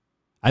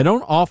I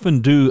don't often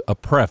do a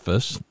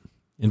preface.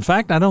 In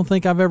fact, I don't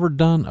think I've ever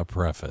done a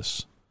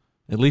preface,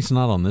 at least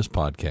not on this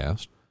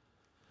podcast.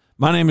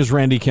 My name is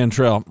Randy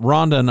Cantrell.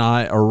 Rhonda and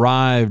I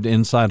arrived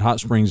inside Hot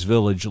Springs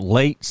Village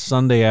late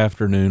Sunday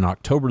afternoon,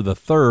 October the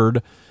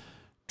 3rd,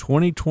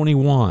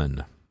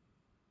 2021.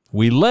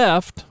 We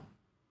left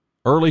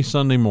early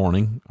Sunday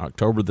morning,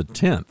 October the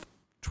 10th,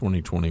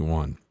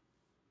 2021.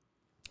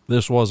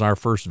 This was our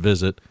first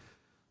visit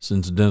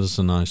since Dennis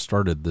and I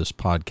started this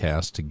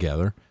podcast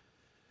together,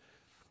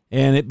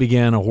 and it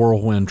began a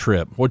whirlwind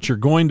trip. What you're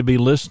going to be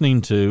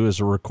listening to is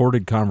a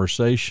recorded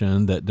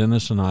conversation that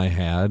Dennis and I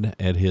had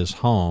at his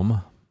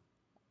home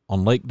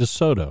on Lake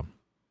DeSoto.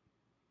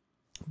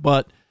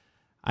 But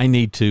I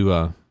need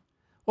to,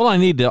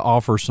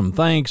 offer some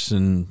thanks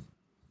and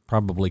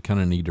probably kind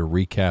of need to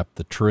recap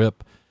the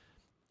trip.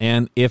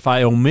 And if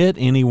I omit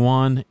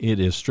anyone,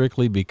 it is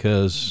strictly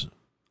because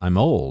I'm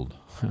old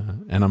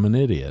and I'm an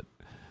idiot.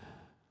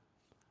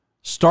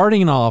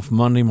 Starting off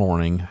Monday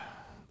morning,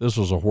 this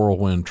was a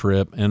whirlwind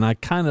trip, and I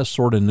kind of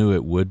sort of knew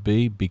it would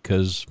be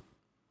because,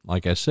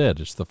 like I said,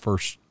 it's the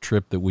first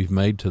trip that we've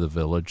made to the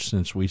village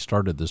since we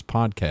started this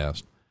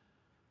podcast.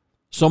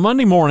 So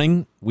Monday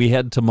morning, we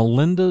head to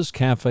Melinda's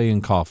Cafe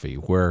and Coffee,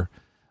 where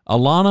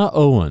Alana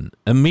Owen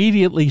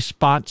immediately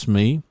spots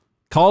me,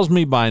 calls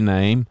me by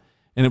name,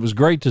 and it was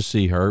great to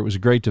see her. It was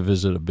great to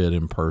visit a bit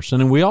in person,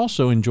 and we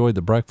also enjoyed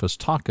the breakfast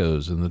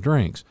tacos and the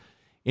drinks.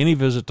 Any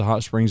visit to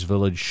Hot Springs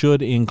Village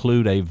should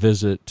include a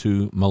visit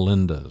to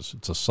Melinda's.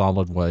 It's a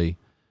solid way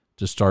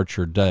to start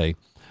your day.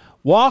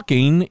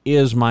 Walking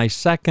is my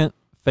second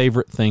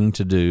favorite thing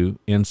to do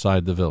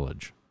inside the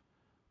village.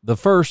 The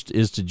first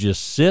is to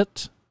just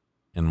sit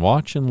and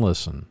watch and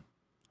listen.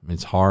 I mean,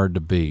 it's hard to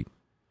beat.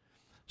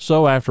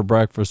 So after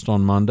breakfast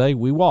on Monday,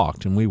 we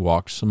walked, and we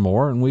walked some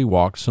more, and we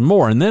walked some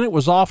more. And then it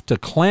was off to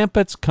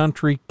Clampett's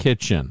Country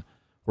Kitchen,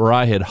 where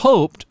I had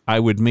hoped I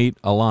would meet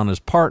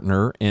Alana's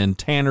partner in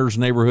Tanner's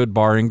Neighborhood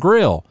Bar and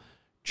Grill,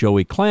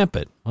 Joey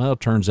Clampett. Well, it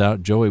turns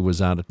out Joey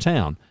was out of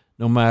town.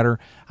 No matter,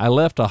 I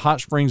left a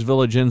Hot Springs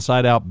Village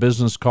Inside Out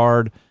business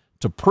card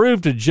to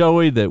prove to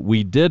Joey that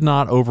we did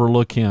not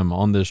overlook him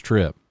on this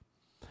trip.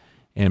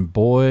 And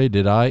boy,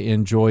 did I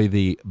enjoy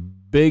the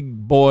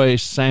big boy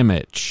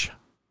sandwich,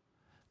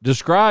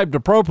 described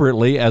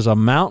appropriately as a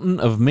mountain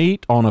of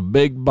meat on a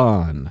big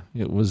bun.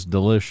 It was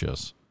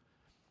delicious.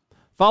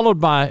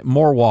 Followed by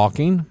more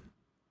walking.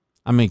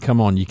 I mean,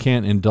 come on, you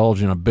can't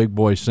indulge in a big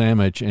boy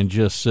sandwich and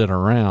just sit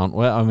around.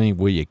 Well,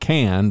 you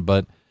can,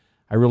 but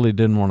I really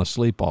didn't want to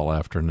sleep all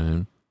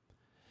afternoon.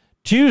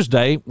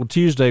 Tuesday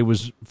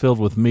was filled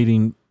with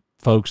meeting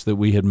folks that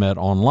we had met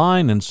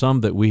online and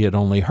some that we had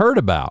only heard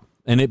about.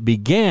 And it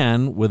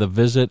began with a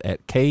visit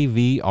at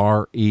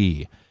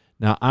KVRE.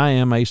 Now, I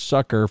am a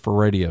sucker for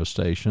radio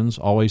stations,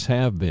 always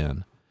have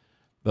been.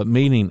 But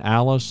meeting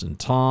Alice and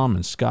Tom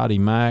and Scotty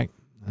Mack,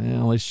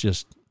 well, it's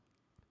just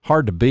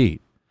hard to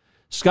beat.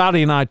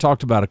 Scotty and I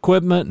talked about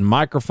equipment and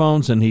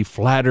microphones, and he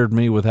flattered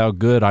me with how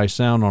good I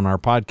sound on our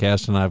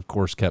podcast, and I, of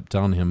course, kept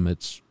telling him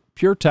it's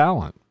pure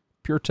talent,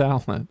 pure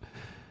talent.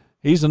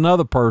 He's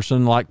another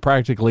person, like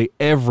practically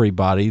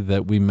everybody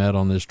that we met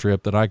on this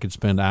trip, that I could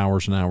spend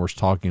hours and hours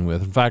talking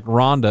with. In fact,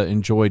 Rhonda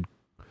enjoyed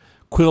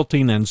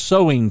quilting and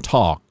sewing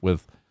talk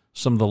with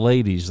some of the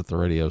ladies at the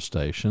radio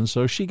station,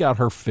 so she got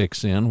her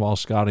fix in while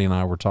Scotty and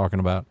I were talking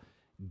about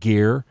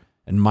gear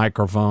and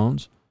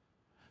microphones.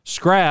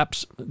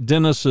 Scraps,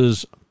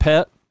 Dennis's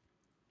pet,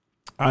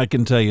 I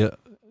can tell you,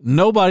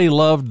 nobody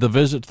loved the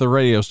visit to the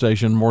radio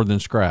station more than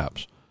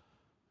Scraps.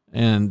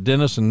 And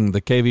Dennis and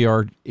the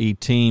KVRE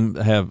team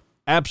have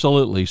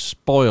absolutely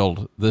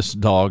spoiled this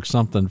dog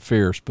something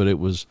fierce, but it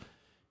was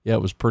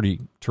pretty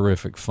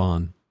terrific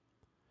fun.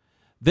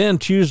 Then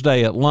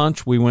Tuesday at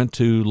lunch, we went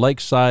to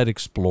Lakeside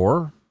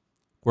Explorer,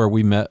 where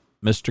we met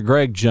Mr.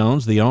 Greg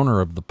Jones, the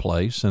owner of the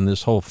place, and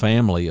this whole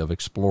family of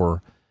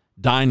Explorer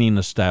dining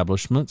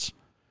establishments.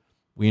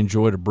 We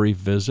enjoyed a brief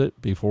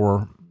visit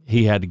before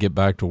he had to get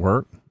back to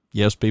work.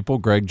 Yes, people,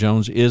 Greg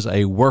Jones is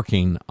a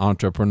working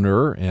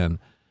entrepreneur, and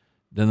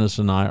Dennis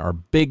and I are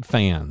big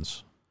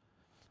fans.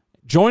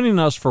 Joining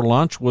us for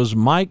lunch was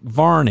Mike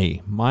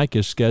Varney. Mike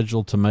is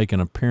scheduled to make an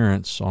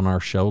appearance on our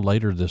show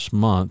later this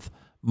month.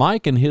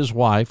 Mike and his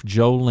wife,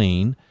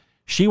 Jolene,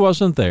 she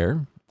wasn't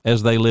there,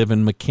 as they live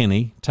in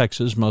McKinney,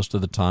 Texas, most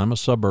of the time, a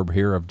suburb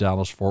here of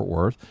Dallas-Fort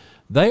Worth.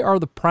 They are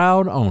the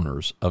proud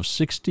owners of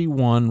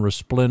 61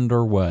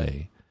 Resplendor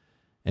Way,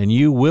 and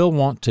you will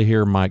want to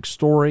hear Mike's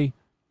story.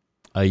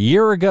 A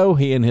year ago,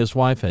 he and his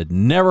wife had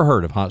never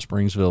heard of Hot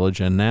Springs Village,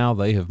 and now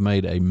they have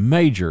made a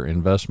major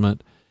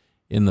investment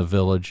in the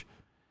village.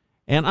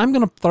 And I'm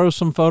going to throw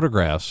some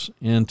photographs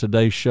in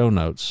today's show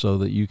notes so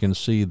that you can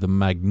see the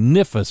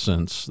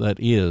magnificence that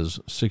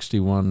is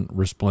 61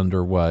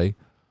 Resplendor Way.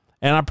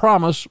 And I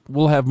promise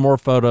we'll have more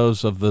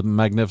photos of the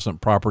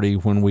magnificent property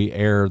when we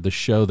air the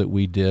show that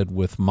we did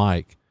with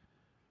Mike.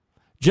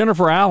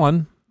 Jennifer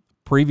Allen,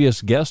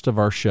 previous guest of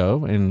our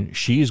show, and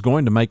she's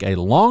going to make a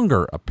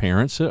longer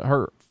appearance.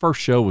 Her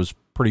first show was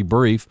pretty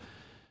brief,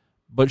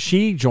 but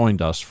she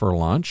joined us for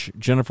lunch.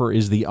 Jennifer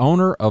is the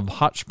owner of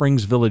Hot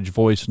Springs Village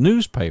Voice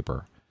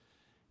newspaper.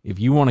 If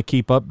you want to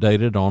keep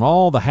updated on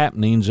all the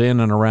happenings in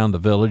and around the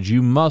village,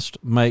 you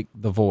must make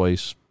the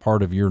Voice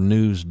part of your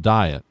news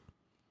diet.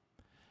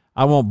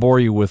 I won't bore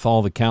you with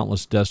all the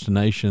countless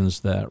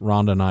destinations that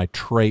Rhonda and I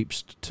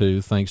traipsed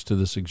to, thanks to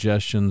the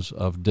suggestions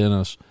of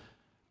Dennis.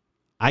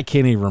 I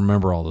can't even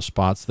remember all the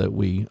spots that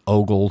we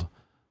ogled.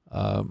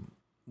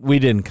 We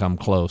didn't come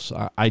close.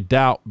 I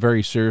doubt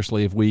very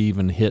seriously if we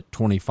even hit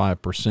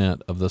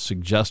 25% of the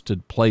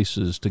suggested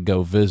places to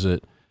go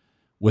visit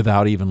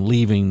without even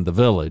leaving the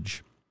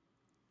village.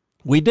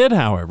 We did,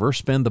 however,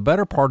 spend the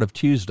better part of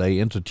Tuesday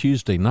into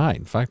Tuesday night.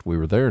 In fact, we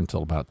were there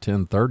until about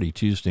 10:30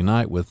 Tuesday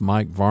night with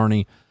Mike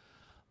Varney,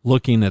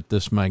 looking at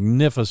this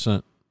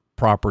magnificent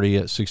property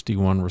at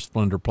 61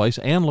 Resplendor Place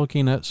and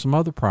looking at some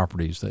other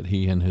properties that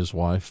he and his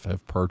wife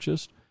have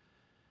purchased.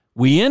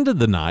 We ended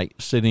the night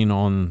sitting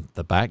on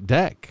the back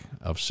deck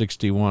of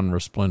 61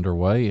 Resplendor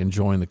Way,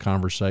 enjoying the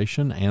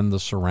conversation and the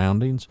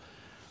surroundings.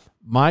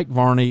 Mike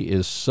Varney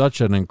is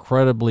such an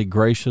incredibly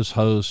gracious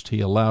host.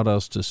 He allowed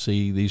us to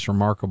see these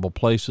remarkable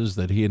places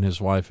that he and his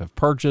wife have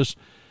purchased,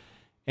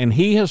 and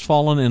he has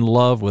fallen in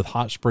love with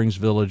Hot Springs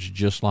Village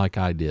just like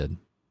I did.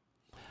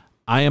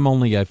 I am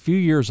only a few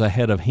years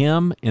ahead of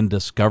him in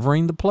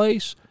discovering the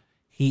place.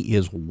 He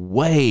is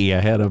way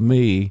ahead of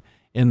me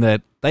in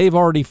that they've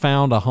already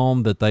found a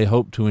home that they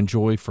hope to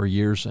enjoy for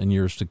years and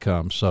years to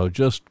come. So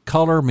just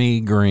color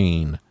me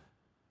green.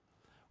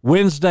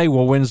 Wednesday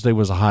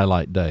was a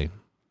highlight day,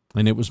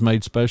 and it was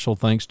made special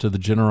thanks to the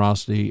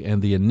generosity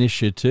and the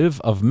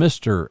initiative of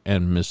Mr.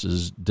 and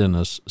Mrs.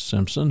 Dennis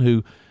Simpson,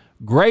 who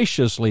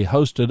graciously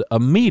hosted a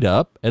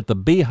meetup at the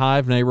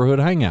Beehive Neighborhood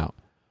Hangout.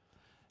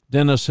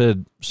 Dennis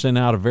had sent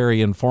out a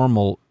very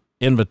informal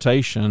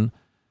invitation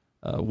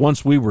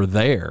once we were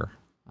there.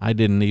 I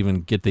didn't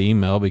even get the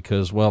email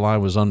because, well, I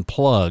was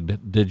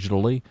unplugged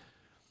digitally.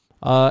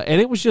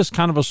 And it was just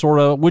kind of a sort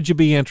of, would you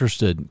be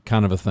interested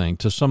kind of a thing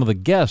to some of the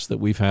guests that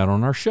we've had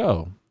on our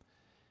show.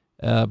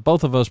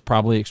 Both of us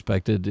probably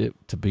expected it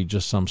to be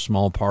just some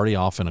small party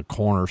off in a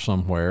corner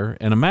somewhere.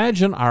 And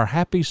imagine our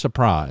happy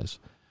surprise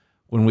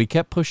when we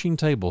kept pushing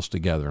tables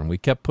together and we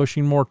kept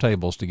pushing more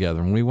tables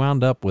together. And we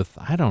wound up with,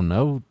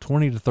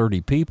 20 to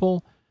 30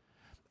 people.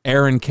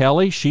 Erin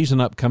Kelly, she's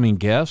an upcoming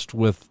guest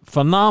with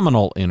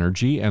phenomenal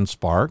energy and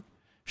spark.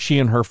 She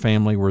and her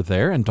family were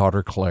there, and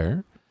daughter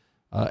Claire.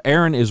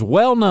 Erin is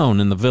well known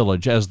in the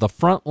village as the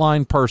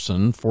frontline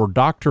person for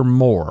Dr.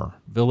 Moore,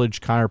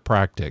 Village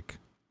Chiropractic.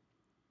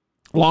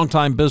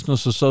 Longtime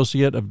business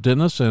associate of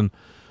Dennis and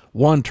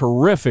one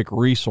terrific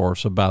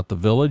resource about the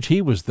village.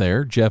 He was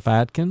there, Jeff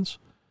Atkins.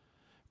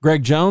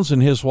 Greg Jones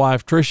and his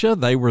wife Tricia,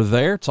 they were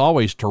there. It's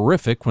always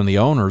terrific when the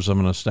owners of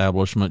an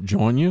establishment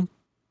join you.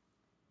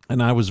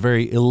 And I was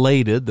very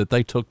elated that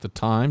they took the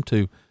time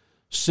to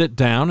sit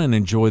down and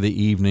enjoy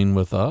the evening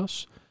with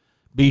us.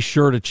 Be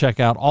sure to check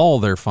out all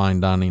their fine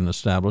dining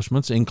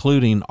establishments,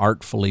 including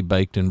Artfully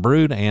Baked and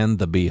Brewed and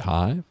the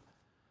Beehive.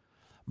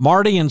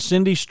 Marty and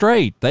Cindy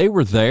Strait, they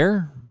were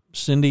there.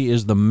 Cindy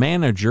is the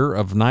manager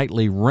of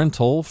nightly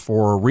rental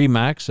for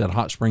Remax at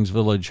Hot Springs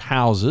Village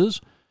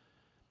Houses.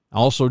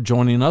 Also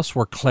joining us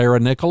were Clara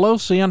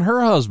Nicolosi and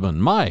her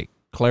husband, Mike.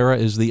 Clara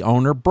is the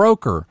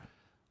owner-broker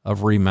of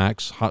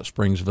Remax Hot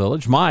Springs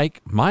Village.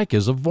 Mike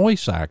is a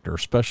voice actor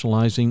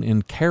specializing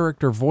in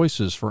character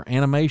voices for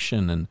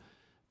animation and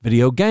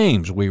video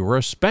games. We were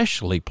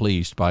especially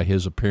pleased by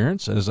his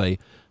appearance as a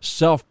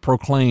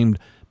self-proclaimed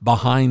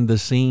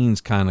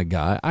behind-the-scenes kind of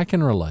guy. I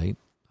can relate.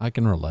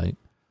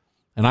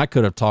 And I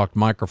could have talked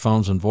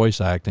microphones and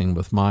voice acting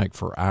with Mike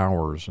for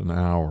hours and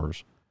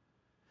hours.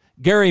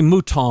 Gary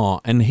Mouton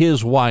and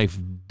his wife,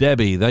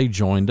 Debbie, they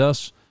joined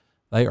us.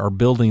 They are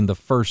building the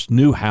first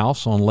new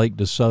house on Lake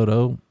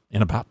DeSoto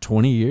in about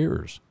 20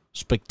 years.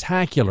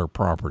 Spectacular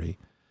property.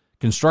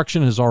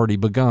 Construction has already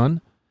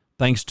begun,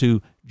 thanks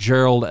to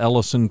Gerald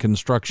Ellison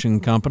Construction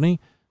Company.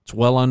 It's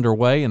well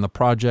underway, and the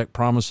project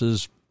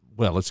promises,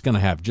 well, it's going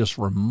to have just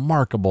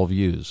remarkable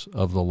views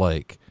of the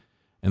lake.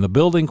 And the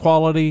building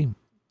quality,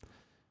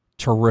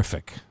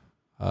 terrific.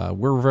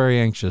 We're very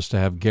anxious to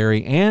have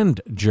Gary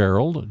and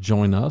Gerald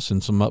join us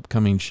in some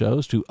upcoming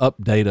shows to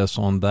update us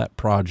on that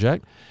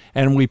project.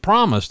 And we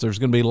promise there's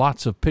going to be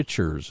lots of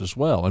pictures as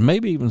well, and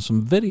maybe even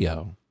some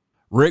video.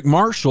 Rick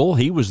Marshall,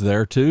 he was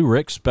there too.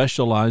 Rick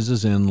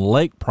specializes in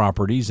lake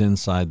properties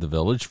inside the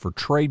village for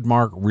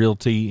Trademark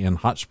Realty in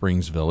Hot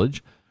Springs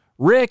Village.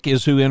 Rick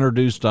is who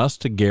introduced us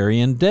to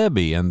Gary and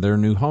Debbie and their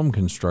new home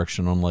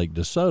construction on Lake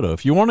DeSoto.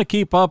 If you want to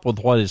keep up with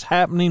what is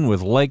happening with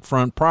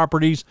lakefront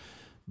properties,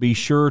 be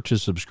sure to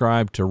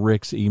subscribe to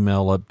Rick's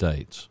email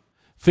updates.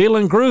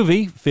 Feeling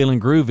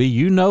Groovy,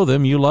 you know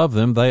them, you love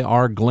them. They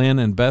are Glenn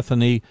and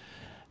Bethany,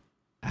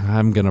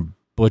 I'm going to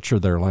butcher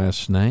their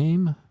last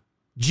name,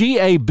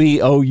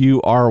 Gaboury.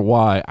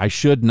 I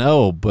should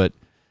know, but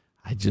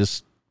I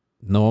just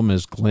know them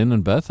as Glenn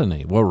and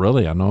Bethany. Well,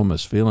 really, I know them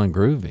as Feeling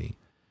Groovy.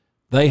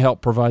 They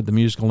help provide the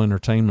musical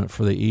entertainment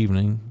for the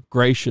evening.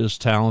 Gracious,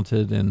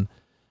 talented, and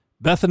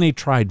Bethany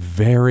tried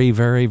very,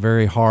 very,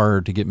 very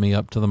hard to get me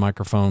up to the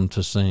microphone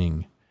to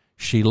sing.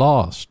 She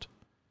lost,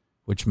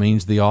 which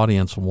means the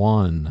audience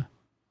won.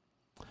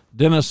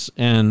 Dennis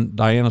and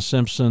Diana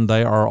Simpson,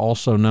 they are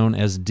also known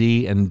as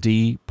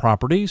D&D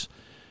Properties,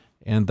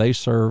 and they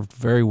served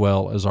very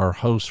well as our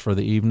hosts for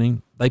the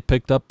evening. They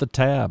picked up the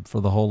tab for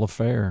the whole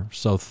affair.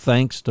 So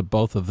thanks to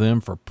both of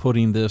them for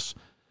putting this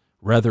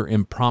rather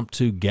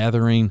impromptu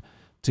gathering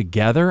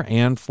together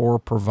and for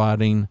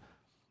providing,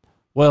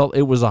 well,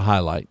 it was a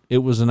highlight. It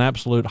was an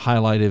absolute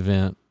highlight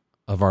event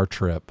of our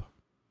trip.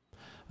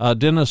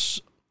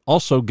 Dennis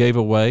also gave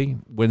away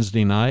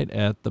Wednesday night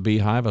at the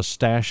Beehive a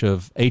stash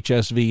of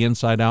HSV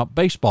Inside Out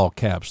baseball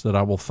caps that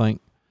I will thank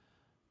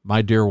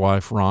my dear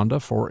wife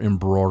Rhonda for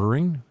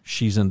embroidering.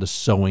 She's into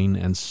sewing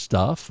and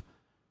stuff.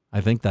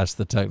 I think that's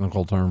the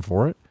technical term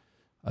for it.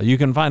 You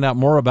can find out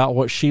more about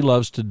what she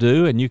loves to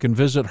do, and you can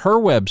visit her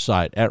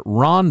website at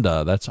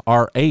Rhonda, that's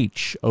RHONDA,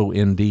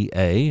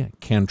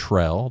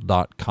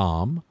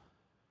 Cantrell.com.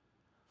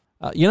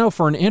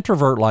 For an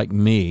introvert like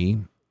me,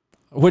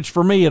 which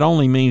for me it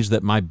only means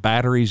that my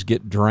batteries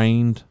get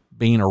drained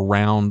being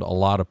around a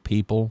lot of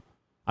people.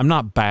 I'm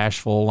not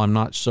bashful. I'm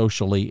not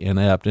socially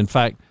inept. In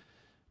fact,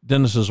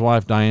 Dennis's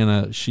wife,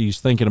 Diana, she's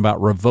thinking about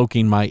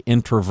revoking my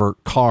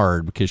introvert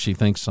card because she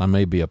thinks I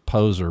may be a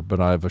poser, but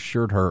I've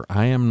assured her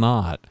I am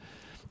not.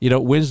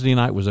 Wednesday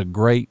night was a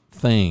great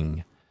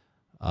thing,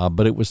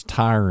 but it was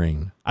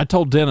tiring. I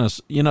told Dennis,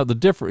 the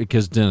difference,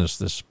 because Dennis,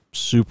 this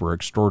super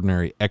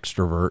extraordinary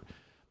extrovert,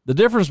 the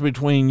difference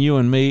between you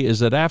and me is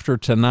that after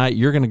tonight,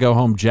 you're going to go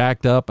home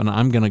jacked up and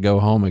I'm going to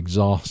go home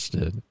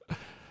exhausted.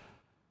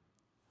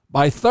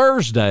 By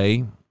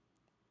Thursday,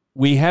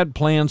 we had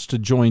plans to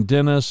join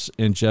Dennis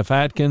and Jeff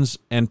Atkins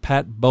and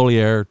Pat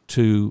Bollier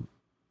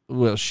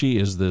she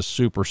is this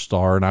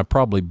superstar, and I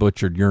probably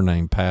butchered your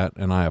name, Pat,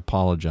 and I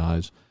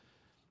apologize.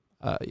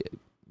 A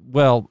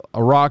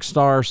rock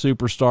star,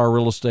 superstar,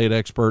 real estate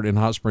expert in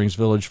Hot Springs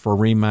Village for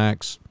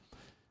RE/MAX.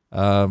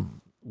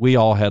 We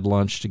all had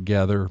lunch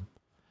together.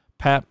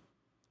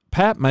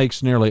 Pat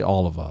makes nearly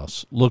all of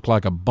us look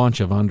like a bunch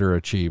of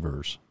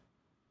underachievers,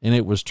 and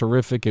it was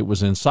terrific. It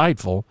was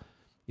insightful.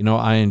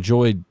 I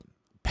enjoyed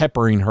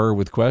peppering her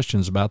with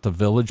questions about the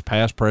village,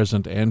 past,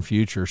 present, and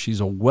future. She's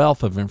a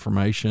wealth of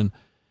information,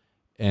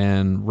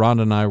 and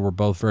Rhonda and I were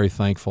both very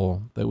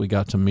thankful that we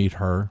got to meet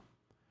her.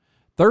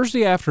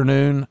 Thursday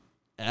afternoon,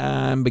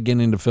 I'm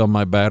beginning to feel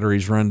my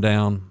batteries run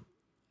down,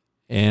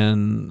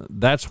 and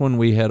that's when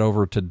we head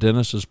over to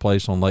Dennis's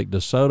place on Lake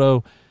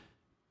DeSoto,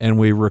 and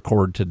we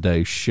record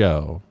today's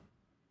show,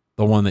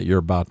 the one that you're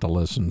about to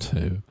listen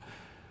to.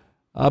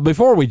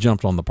 Before we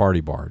jumped on the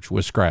party barge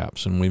with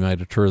Scraps and we made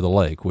a tour of the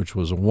lake, which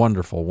was a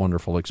wonderful,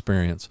 wonderful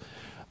experience.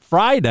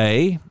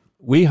 Friday,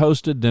 we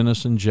hosted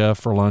Dennis and Jeff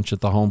for lunch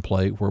at the home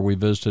plate, where we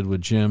visited with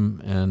Jim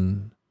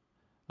and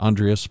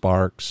Andrea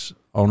Sparks,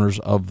 owners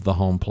of the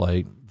home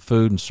plate.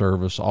 Food and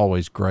service,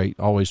 always great,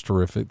 always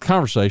terrific.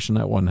 Conversation,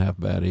 that wasn't half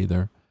bad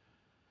either.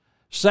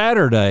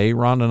 Saturday,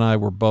 Rhonda and I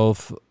were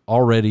both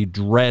already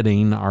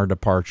dreading our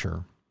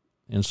departure.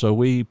 And so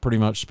we pretty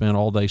much spent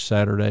all day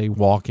Saturday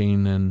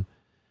walking, and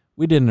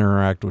we didn't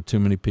interact with too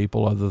many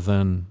people other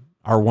than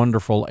our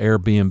wonderful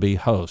Airbnb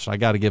hosts. I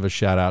got to give a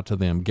shout out to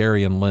them,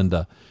 Gary and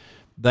Linda.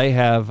 They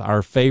have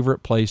our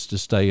favorite place to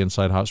stay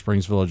inside Hot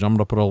Springs Village. I'm going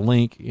to put a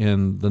link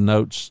in the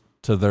notes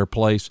to their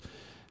place.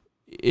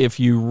 If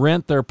you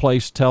rent their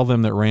place, tell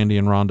them that Randy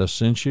and Rhonda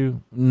sent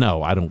you.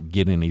 No, I don't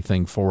get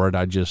anything for it.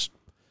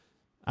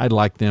 I'd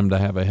like them to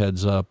have a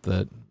heads up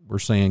that we're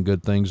saying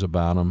good things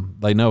about them.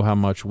 They know how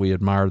much we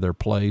admire their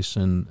place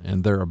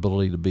and their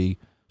ability to be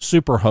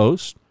super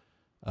hosts.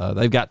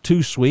 They've got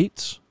 2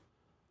 suites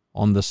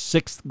on the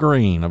 6th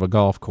green of a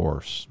golf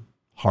course.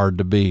 Hard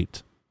to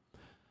beat.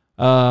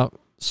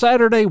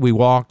 Saturday, we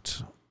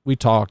walked, we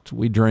talked,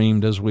 we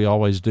dreamed, as we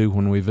always do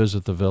when we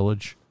visit the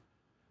village.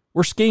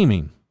 We're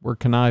scheming, we're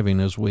conniving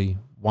as we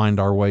wind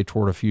our way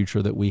toward a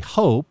future that we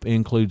hope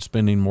includes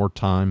spending more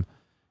time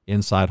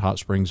inside Hot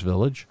Springs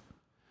Village.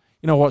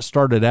 What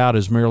started out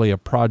as merely a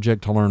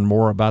project to learn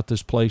more about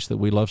this place that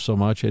we love so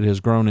much, it has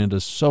grown into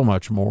so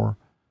much more.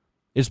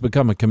 It's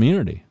become a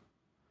community.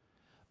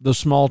 The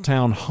small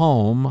town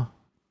home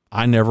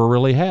I never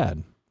really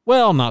had.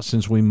 Well, not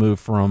since we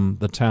moved from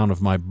the town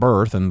of my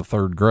birth in the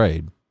 3rd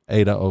grade,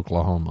 Ada,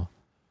 Oklahoma.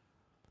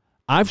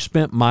 I've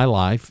spent my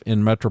life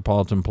in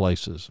metropolitan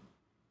places.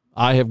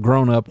 I have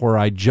grown up where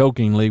I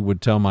jokingly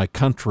would tell my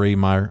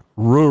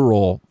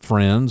rural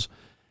friends,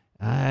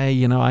 I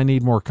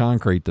need more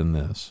concrete than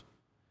this.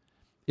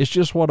 It's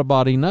just what a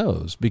body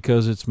knows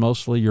because it's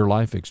mostly your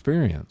life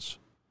experience.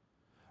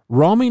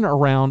 Roaming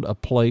around a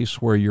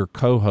place where your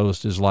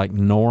co-host is like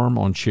Norm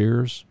on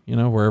Cheers,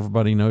 where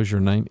everybody knows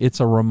your name, it's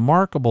a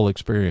remarkable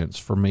experience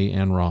for me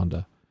and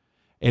Rhonda.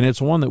 And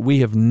it's one that we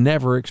have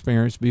never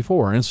experienced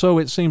before. And so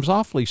it seems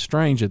awfully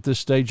strange at this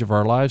stage of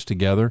our lives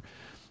together.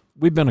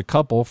 We've been a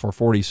couple for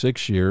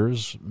 46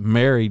 years,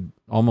 married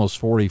almost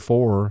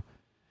 44.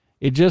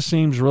 It just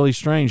seems really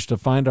strange to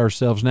find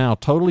ourselves now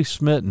totally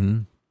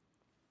smitten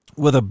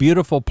with a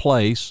beautiful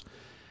place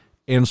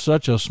and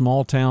such a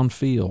small town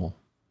feel.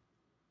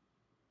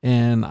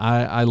 And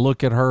I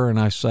look at her and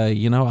I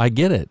say, I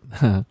get it.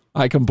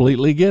 I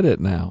completely get it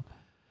now.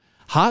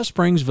 Hot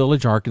Springs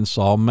Village,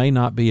 Arkansas may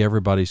not be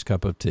everybody's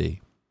cup of tea,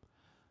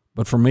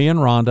 but for me and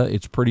Rhonda,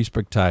 it's pretty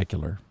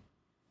spectacular.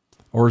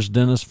 Or as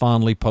Dennis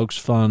fondly pokes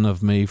fun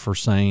of me for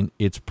saying,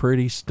 it's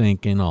pretty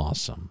stinking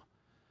awesome.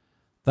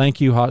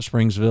 Thank you, Hot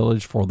Springs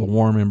Village, for the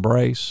warm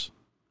embrace.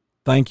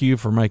 Thank you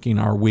for making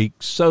our week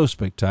so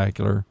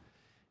spectacular.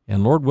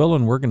 And Lord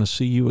willing, we're going to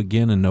see you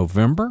again in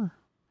November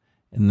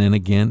and then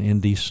again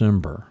in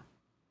December.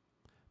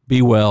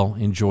 Be well.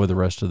 Enjoy the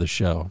rest of the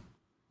show.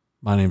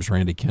 My name's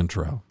Randy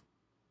Kentrow.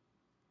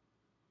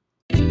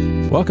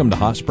 Welcome to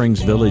Hot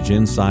Springs Village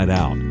Inside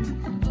Out,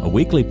 a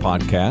weekly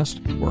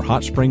podcast where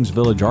Hot Springs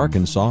Village,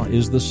 Arkansas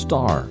is the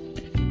star.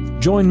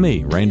 Join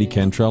me, Randy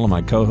Cantrell, and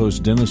my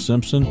co-host Dennis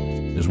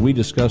Simpson as we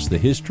discuss the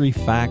history,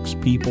 facts,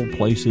 people,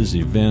 places,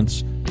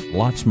 events,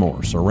 lots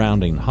more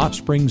surrounding Hot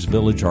Springs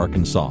Village,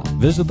 Arkansas.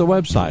 Visit the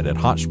website at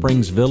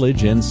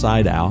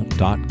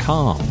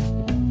hotspringsvillageinsideout.com.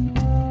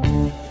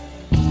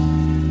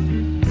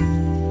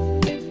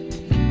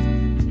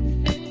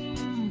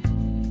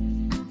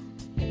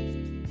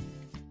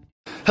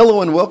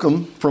 Hello and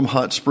welcome from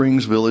Hot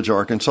Springs Village,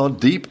 Arkansas,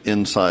 deep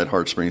inside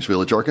Hot Springs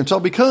Village, Arkansas,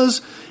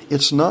 because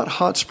it's not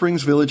Hot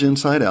Springs Village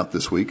Inside Out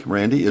this week,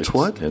 Randy. It's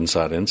what?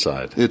 Inside.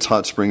 It's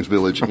Hot Springs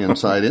Village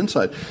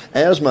Inside.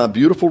 As my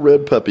beautiful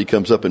red puppy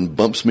comes up and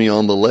bumps me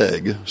on the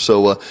leg.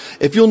 So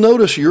if you'll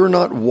notice, you're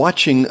not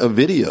watching a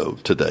video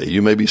today.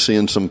 You may be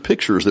seeing some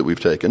pictures that we've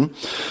taken.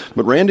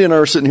 But Randy and I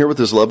are sitting here with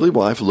his lovely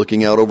wife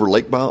looking out over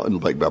Lake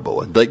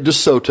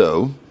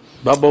DeSoto.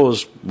 Balboa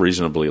is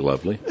reasonably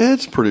lovely.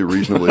 It's pretty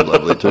reasonably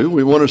lovely, too.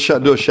 We want to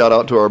do a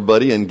shout-out to our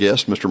buddy and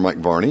guest, Mr. Mike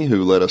Varney,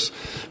 who let us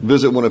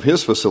visit one of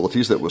his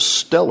facilities that was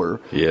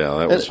stellar. Yeah,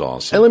 that was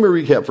awesome. And let me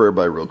recap for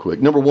everybody real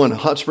quick. Number one,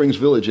 Hot Springs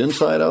Village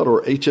Inside Out,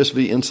 or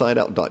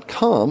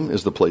hsvinsideout.com,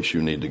 is the place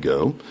you need to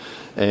go.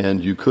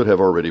 And you could have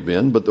already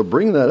been, but they'll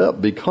bring that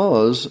up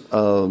because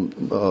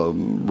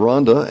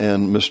Rhonda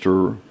and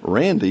Mr.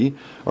 Randy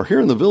are here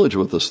in the village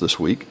with us this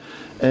week.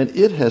 And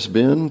it has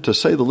been, to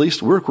say the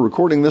least, we're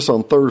recording this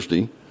on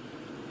Thursday.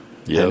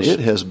 Yes. And it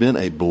has been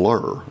a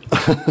blur.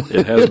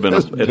 It has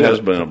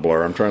been a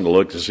blur. I'm trying to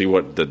look to see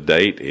what the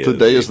date is.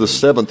 Today is the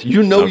 7th.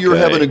 You're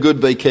having a good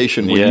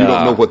vacation when you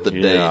don't know what the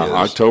day is.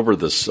 October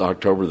the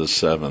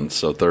 7th,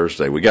 so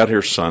Thursday. We got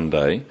here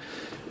Sunday.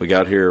 We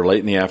got here late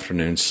in the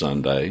afternoon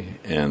Sunday,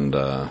 and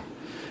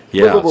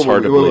it's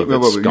hard to believe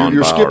it's gone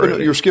by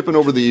already. You're skipping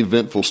over the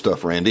eventful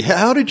stuff, Randy.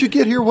 How did you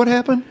get here? What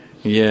happened?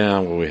 Yeah,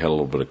 well, we had a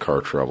little bit of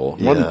car trouble.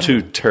 It wasn't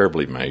too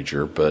terribly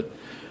major, but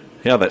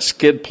that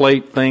skid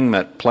plate thing,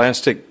 that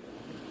plastic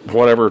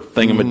whatever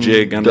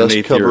thingamajig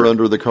underneath dust cover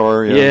under the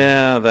car.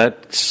 Yeah,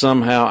 that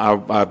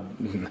somehow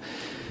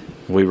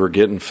we were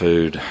getting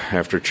food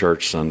after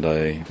church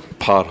Sunday,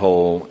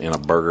 pothole in a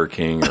Burger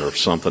King or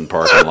something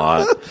parking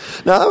lot.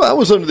 Now, I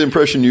was under the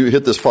impression you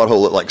hit this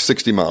pothole at like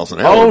 60 miles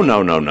an hour.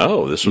 Oh,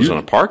 no. This was in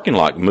a parking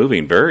lot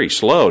moving very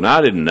slow. Now,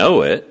 I didn't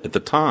know it at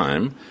the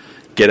time.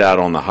 Get out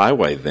on the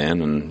highway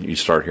then, and you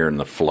start hearing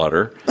the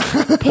flutter.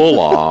 Pull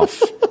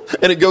off,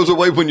 and it goes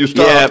away when you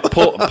stop. Yeah,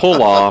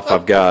 pull off.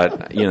 I've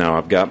got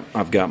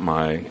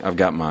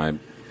my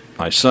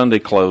Sunday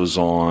clothes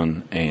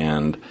on,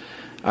 and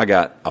I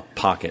got a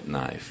pocket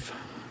knife.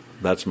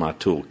 That's my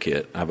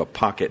toolkit. I have a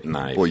pocket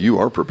knife. Well, you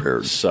are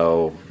prepared.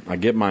 So I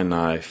get my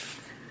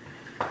knife.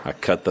 I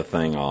cut the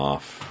thing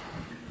off.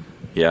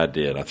 Yeah, I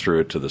did. I threw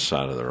it to the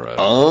side of the road.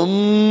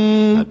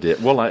 I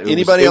did. Well,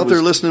 anybody out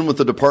there listening with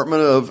the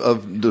Department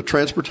of the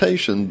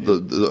Transportation,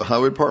 the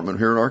Highway Department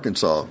here in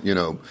Arkansas,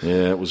 Yeah,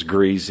 it was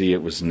greasy.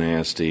 It was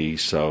nasty.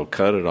 So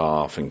cut it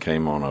off and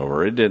came on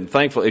over. It didn't.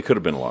 Thankfully, it could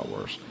have been a lot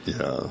worse.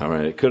 Yeah. I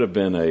mean, it could have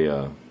been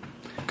a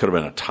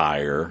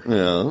tire.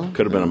 Yeah.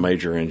 Could have been a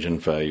major engine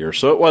failure.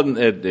 So it wasn't.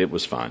 It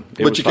was fine.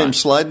 But you came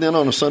sliding in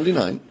on a Sunday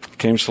night.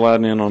 Came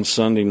sliding in on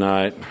Sunday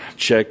night.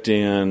 Checked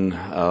in.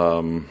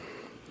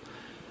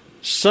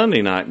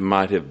 Sunday night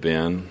might have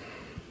been,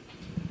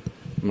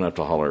 I'm going to have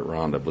to holler at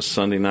Rhonda, was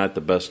Sunday night the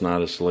best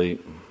night of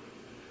sleep?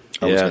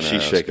 Yeah,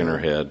 she's shaking her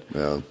head.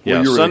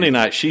 Yeah, Sunday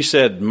night, she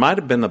said, might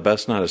have been the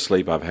best night of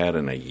sleep I've had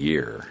in a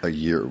year. A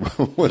year?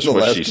 When's the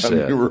last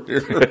time you were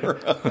here?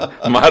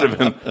 Might have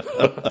been,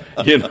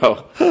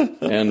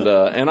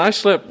 and I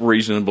slept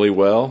reasonably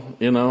well,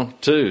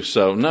 too.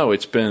 So, no,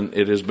 it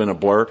has been a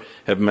blur.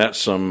 Have met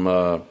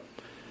some...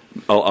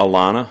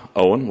 Alana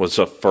Owen was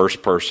the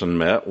first person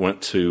met.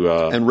 Went to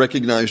and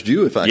recognized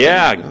you.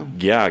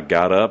 I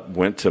got up,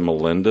 went to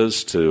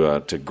Melinda's to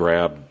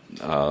grab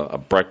a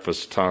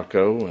breakfast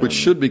taco, which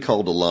should be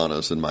called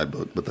Alana's in my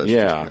book, but that's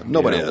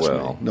nobody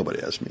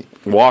asked me.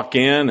 Walk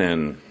in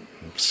and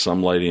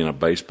some lady in a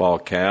baseball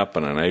cap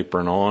and an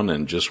apron on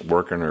and just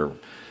working her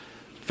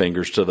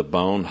fingers to the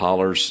bone,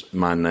 hollers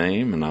my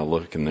name, and I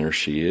look, and there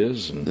she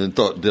is. And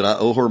thought, did I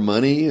owe her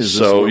money? How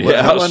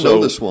do I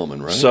know this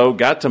woman, right? So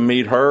got to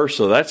meet her,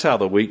 so that's how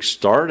the week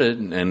started,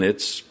 and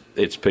it's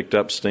it's picked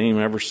up steam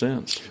ever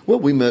since. Well,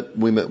 we met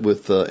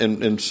with,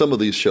 and some of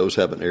these shows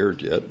haven't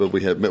aired yet, but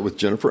we have met with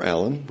Jennifer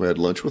Allen. We had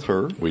lunch with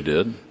her. We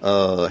did.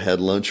 Had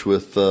lunch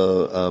with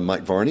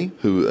Mike Varney,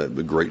 who a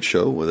great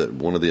show with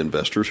one of the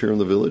investors here in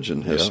the village,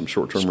 and has some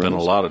short-term rentals. Spent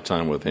a lot of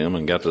time with him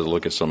and got to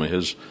look at some of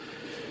his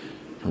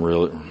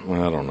really,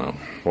 well, I don't know,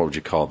 what would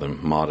you call them?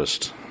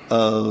 Modest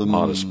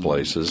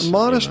places.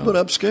 Modest but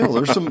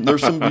upscale.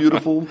 There's some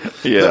beautiful.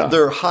 Yeah.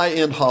 They're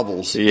high-end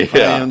hovels. Yeah.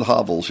 High-end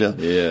hovels. Yeah.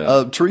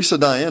 Yeah. Teresa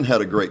Diane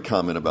had a great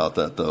comment about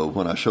that though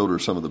when I showed her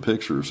some of the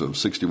pictures of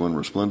 61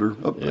 Resplendor.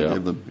 Oh, yeah. I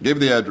gave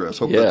the address.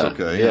 Hope that's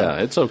okay.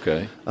 Yeah, it's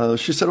okay.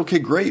 She said, "Okay,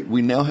 great.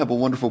 We now have a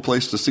wonderful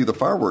place to see the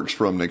fireworks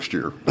from next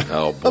year."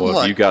 Oh boy,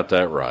 like, you got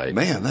that right.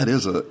 Man, that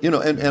is and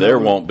there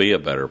won't be a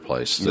better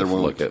place to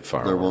look at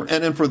fireworks. There won't.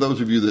 And for those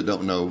of you that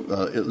don't know,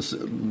 it's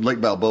Lake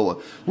Balboa.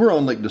 We're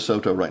on Lake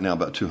DeSoto right now,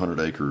 about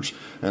 200 acres,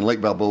 and Lake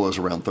Balboa is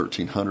around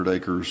 1,300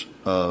 acres.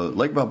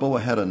 Lake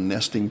Balboa had a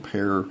nesting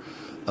pair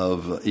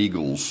of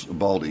eagles,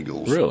 bald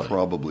eagles, really?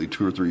 Probably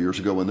 2 or 3 years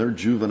ago, when their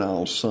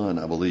juvenile son,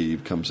 I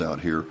believe, comes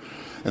out here.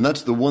 And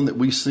that's the one that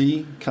we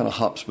see, kind of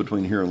hops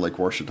between here and Lake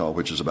Ouachita,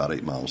 which is about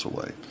 8 miles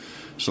away.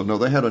 So, no,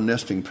 they had a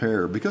nesting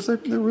pair because they're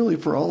really,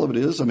 for all of it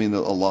is, I mean, a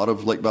lot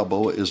of Lake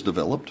Balboa is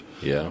developed.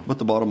 Yeah. But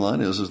the bottom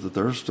line is that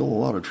there's still a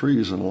lot of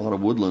trees and a lot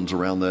of woodlands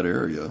around that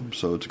area.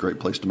 So it's a great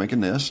place to make a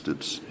nest.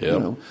 It's,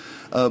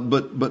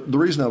 but the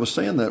reason I was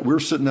saying that,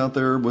 we're sitting out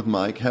there with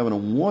Mike having a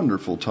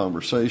wonderful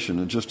conversation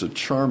and just a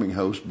charming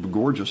host,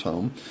 gorgeous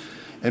home.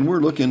 And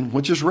we're looking,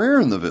 which is rare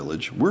in the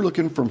village, we're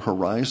looking from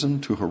horizon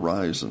to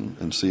horizon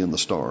and seeing the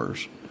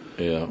stars.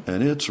 Yeah.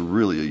 And it's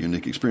really a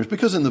unique experience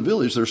because in the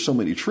village there's so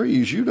many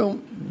trees,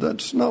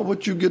 that's not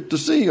what you get to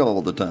see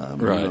all the time.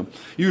 Right. You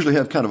usually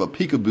have kind of a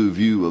peekaboo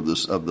view of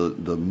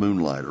the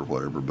moonlight or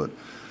whatever, but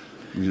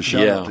you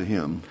shout out to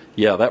him.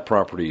 Yeah, that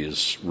property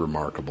is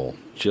remarkable,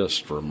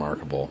 just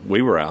remarkable.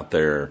 We were out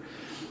there,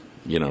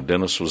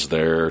 Dennis was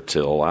there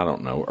till, I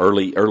don't know,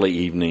 early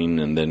evening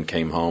and then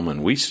came home,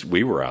 and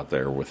we were out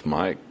there with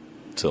Mike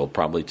till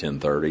probably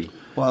 10:30.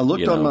 Well, I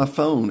looked on my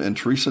phone, and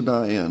Teresa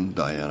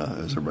Diana,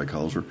 as everybody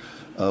calls her,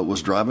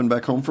 was driving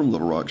back home from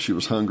Little Rock. She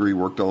was hungry,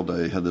 worked all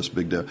day, had this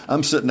big day.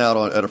 I'm sitting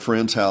out at a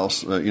friend's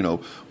house,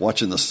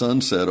 watching the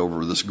sunset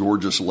over this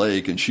gorgeous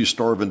lake, and she's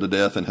starving to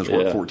death and has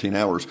worked 14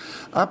 hours.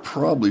 I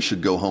probably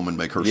should go home and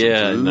make her some food.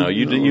 Yeah, no,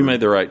 you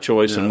made the right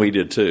choice, and we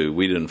did too.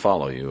 We didn't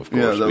follow you, of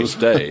course. We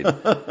stayed.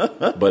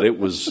 But it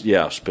was,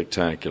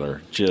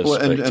 spectacular. Just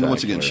spectacular. And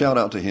once again, shout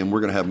out to him.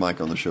 We're going to have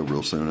Mike on the show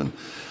real soon, and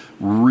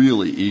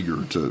really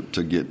eager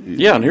to get.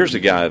 Yeah, and here's a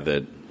guy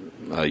that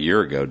a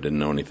year ago didn't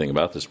know anything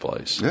about this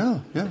place. Yeah.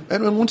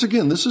 And once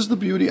again, this is the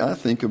beauty, I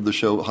think, of the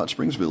show Hot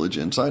Springs Village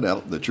Inside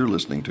Out that you're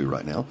listening to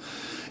right now,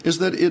 is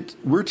that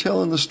we're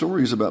telling the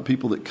stories about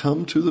people that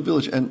come to the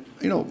village. And,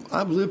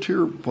 I've lived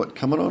here,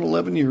 coming on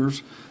 11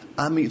 years.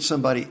 I meet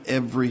somebody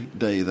every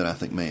day that I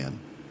think, man,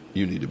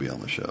 you need to be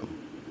on the show.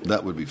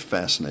 That would be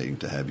fascinating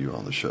to have you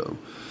on the show.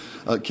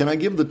 Can I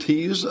give the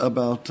tease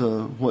about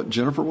what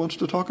Jennifer wants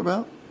to talk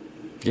about?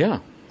 Yeah.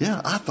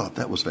 Yeah, I thought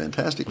that was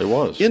fantastic. It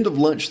was. End of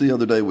lunch the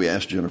other day, we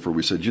asked Jennifer,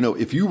 we said,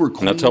 if you were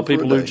queen now tell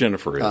people for a day, who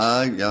Jennifer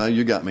is.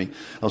 You got me.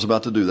 I was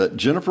about to do that.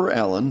 Jennifer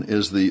Allen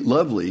is the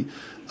lovely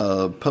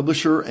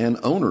publisher and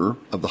owner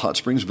of the Hot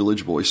Springs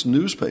Village Voice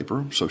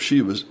newspaper. So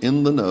she was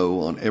in the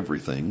know on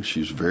everything.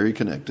 She's very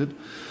connected.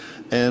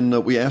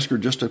 And we asked her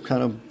just to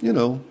kind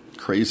of,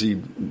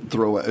 crazy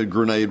throw a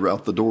grenade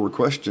out the door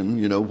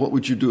question, what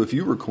would you do if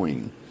you were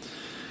queen?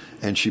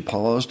 And she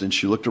paused and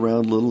she looked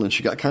around a little and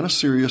she got kind of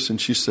serious and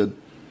she said,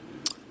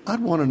 I'd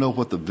want to know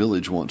what the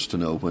village wants to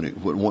know what it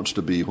wants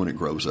to be when it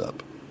grows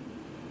up.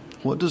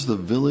 What does the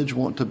village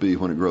want to be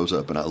when it grows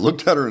up? And I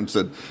looked at her and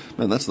said,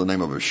 man, that's the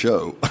name of a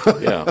show.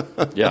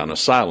 Yeah, and a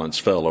silence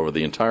fell over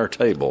the entire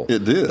table.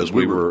 It did. As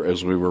we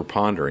were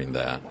pondering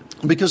that.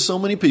 Because so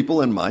many people,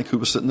 and Mike, who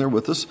was sitting there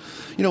with us,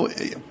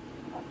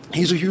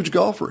 he's a huge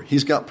golfer.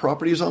 He's got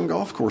properties on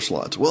golf course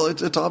lots. Well,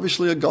 it's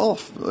obviously a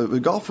golf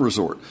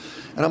resort.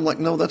 And I'm like,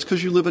 no, that's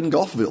because you live in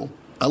Golfville.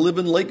 I live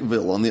in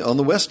Lakeville on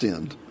the West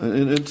End.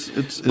 And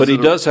but he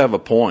does have a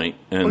point,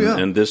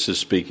 and this is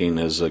speaking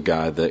as a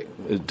guy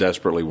that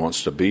desperately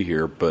wants to be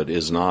here, but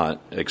is not,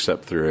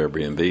 except through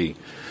Airbnb,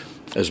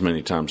 as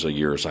many times a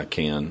year as I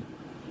can.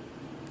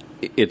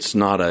 It's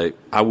not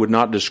I would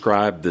not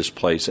describe this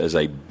place as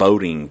a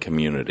boating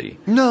community.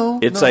 No.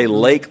 It's a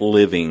lake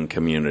living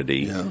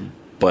community. Yeah.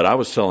 But I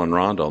was telling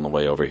Rhonda on the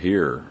way over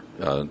here,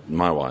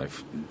 my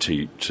wife,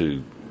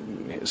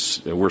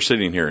 we're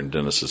sitting here in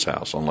Dennis's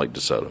house on Lake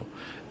DeSoto,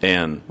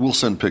 and we'll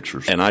send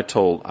pictures. And I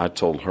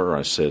told her,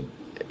 I said,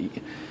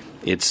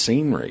 it's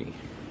scenery.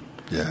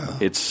 Yeah,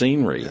 it's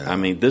scenery. Yeah. I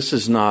mean, this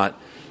is not.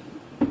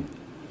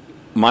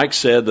 Mike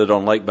said that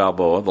on Lake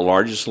Balboa, the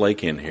largest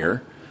lake in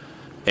here,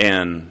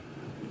 and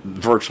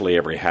virtually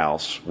every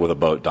house with a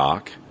boat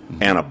dock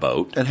and a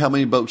boat. And how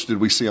many boats did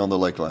we see on the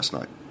lake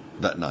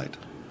that night?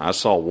 I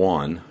saw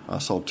one. I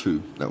saw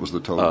two. That was the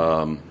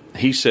total.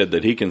 He said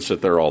that he can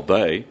sit there all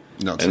day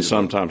and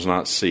sometimes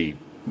not see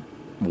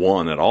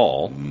one at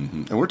all.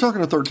 Mm-hmm. And we're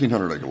talking a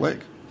 1,300-acre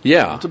lake.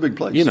 Yeah. It's a big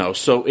place. You know,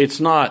 so it's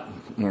not,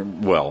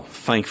 well,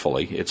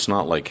 thankfully, it's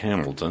not Lake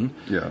Hamilton.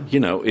 Yeah. You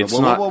know, it's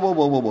whoa, not.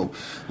 Whoa.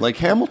 Lake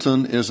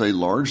Hamilton is a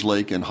large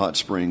lake in Hot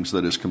Springs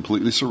that is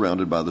completely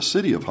surrounded by the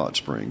city of Hot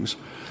Springs.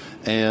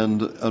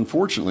 And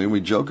unfortunately,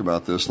 we joke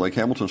about this, Lake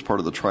Hamilton is part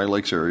of the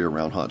Tri-Lakes area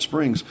around Hot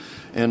Springs,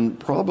 and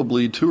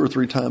probably 2 or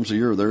 3 times a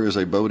year there is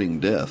a boating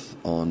death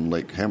on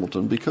Lake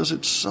Hamilton because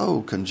it's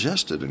so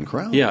congested and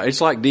crowded. Yeah,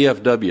 it's like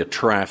DFW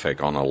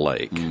traffic on a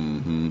lake.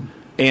 Mm-hmm.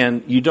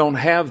 And you don't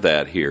have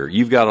that here.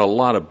 You've got a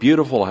lot of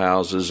beautiful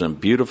houses and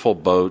beautiful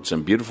boats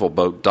and beautiful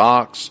boat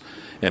docks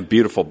and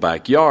beautiful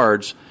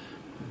backyards.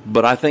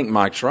 But I think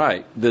Mike's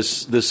right.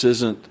 This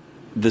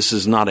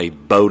is not a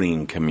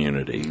boating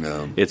community.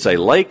 No. It's a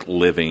lake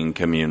living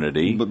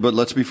community. But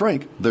let's be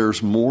frank,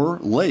 there's more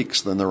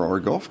lakes than there are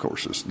golf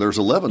courses. There's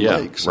 11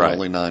 lakes and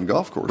only 9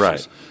 golf courses.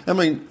 Right. I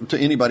mean, to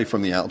anybody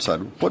from the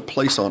outside, what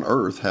place on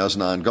earth has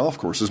 9 golf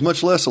courses,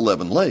 much less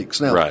 11 lakes?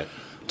 Now,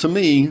 to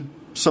me,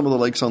 some of the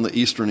lakes on the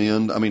eastern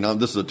end, I mean,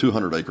 this is a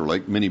 200-acre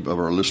lake. Many of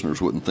our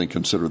listeners wouldn't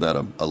consider that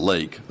a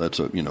lake. That's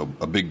a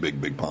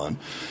big pond.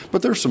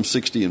 But there's some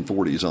 60 and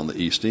 40s on the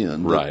east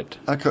end. Right.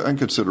 I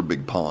consider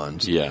big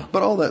ponds. Yeah.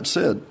 But all that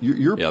said,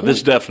 your point,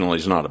 this definitely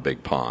is not a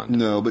big pond.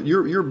 No, but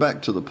you're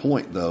back to the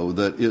point though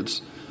that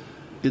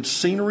it's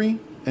scenery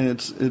and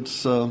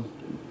it's.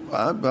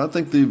 I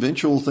think the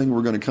eventual thing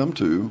we're going to come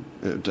to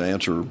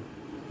answer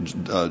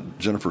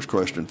Jennifer's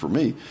question for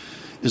me,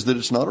 is that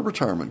it's not a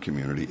retirement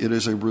community. It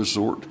is a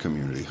resort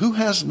community. Who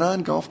has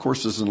 9 golf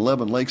courses and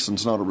 11 lakes and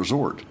it's not a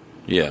resort?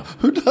 Yeah.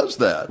 Who does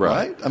that,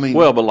 right? I mean,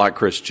 well, but like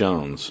Chris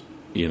Jones,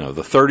 the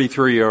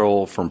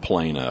 33-year-old from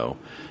Plano,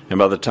 and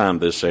by the time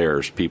this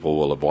airs, people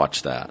will have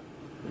watched that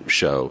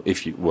show.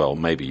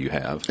 Maybe you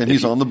have. And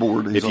he's on the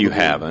board. If you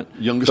haven't,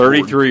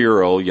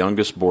 33-year-old,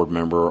 youngest board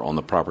member on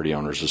the Property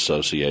Owners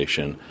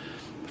Association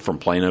from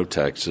Plano,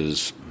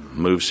 Texas,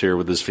 moves here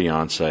with his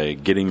fiance,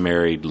 getting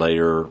married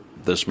later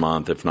this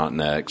month, if not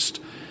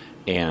next,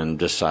 and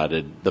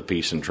decided the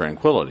peace and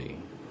tranquility.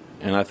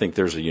 And I think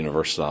there's a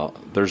universal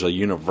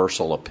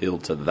appeal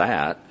to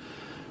that,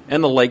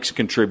 and the lakes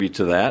contribute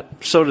to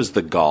that. So does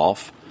the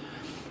golf.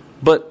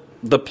 But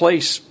the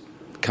place,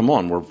 come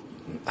on,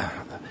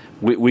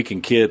 we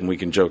can kid and we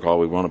can joke all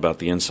we want about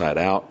the inside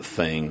out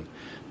thing,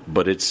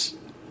 but it's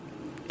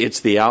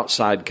the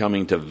outside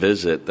coming to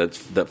visit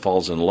that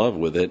falls in love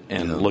with it.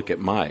 And look at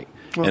Mike.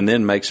 Well, and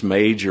then makes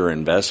major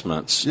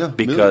investments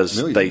because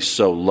millions. They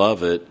so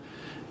love it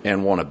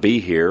and want to be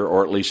here,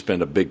 or at least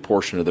spend a big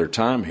portion of their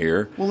time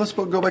here. Well, let's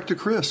go back to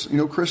Chris.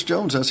 Chris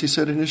Jones, as he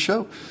said in his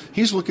show,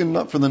 he's looking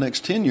not for the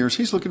next 10 years,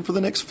 he's looking for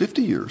the next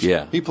 50 years.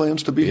 Yeah. He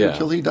plans to be here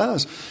until he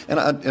dies. And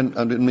I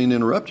didn't mean to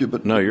interrupt you,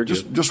 but no, you're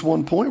just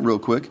one point real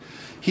quick.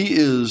 He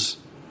is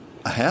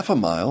a half a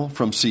mile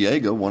from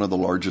Ciega, one of the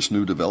largest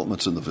new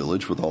developments in the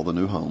village with all the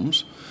new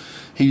homes.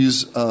 He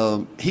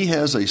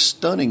has a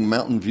stunning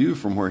mountain view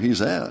from where he's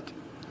at,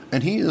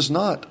 and he is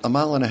not a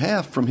mile and a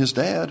half from his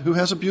dad, who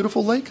has a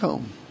beautiful lake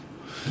home.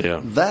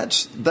 Yeah,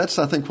 that's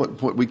I think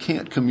what we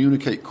can't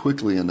communicate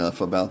quickly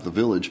enough about the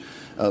village.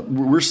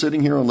 We're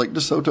sitting here on Lake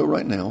DeSoto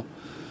right now,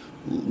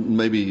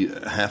 maybe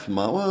half a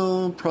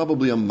mile,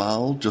 probably a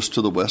mile just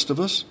to the west of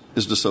us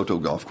is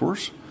DeSoto Golf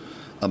Course.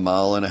 A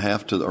mile and a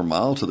half to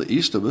the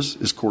east of us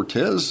is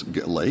Cortez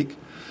Lake.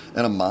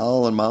 And a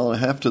mile and a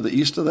half to the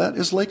east of that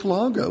is Lake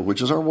Lago,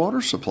 which is our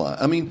water supply.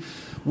 I mean,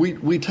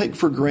 we take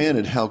for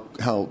granted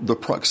how the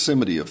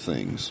proximity of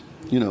things.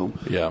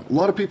 A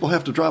lot of people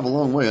have to drive a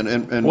long way. And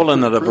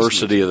the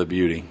diversity of the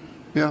beauty.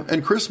 Yeah,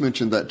 and Chris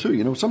mentioned that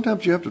too.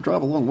 Sometimes you have to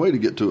drive a long way to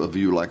get to a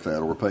view like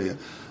that, or pay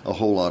a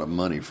whole lot of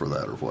money for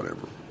that, or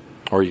whatever.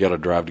 Or you got to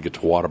drive to get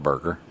to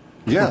Whataburger.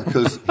 Yeah,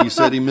 because he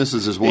said he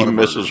misses his Whataburger. He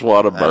misses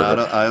Whataburger.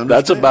 I understand.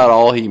 That's about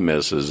all he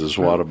misses is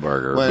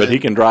Whataburger. Well, but he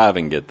can drive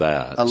and get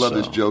that. I love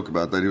his joke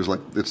about that. He was like,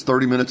 "It's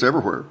 30 minutes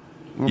everywhere."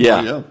 Well,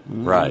 yeah,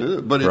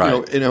 right. But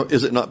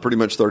is it not pretty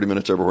much 30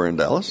 minutes everywhere in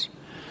Dallas?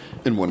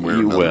 In one way or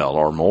another. Well,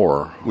 or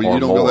more. Well, you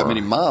don't go that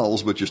many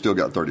miles, but you still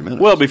got 30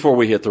 minutes. Well, before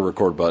we hit the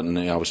record button,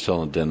 I was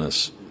telling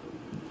Dennis,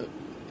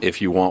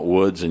 if you want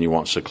woods and you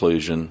want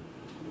seclusion,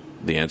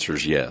 the answer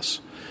is yes.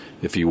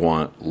 If you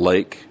want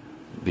lake,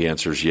 the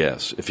answer is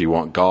yes. If you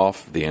want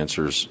golf, the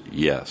answer is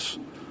yes.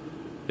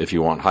 If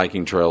you want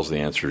hiking trails, the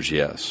answer is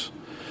yes.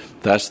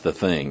 That's the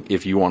thing.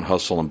 If you want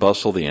hustle and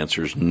bustle, the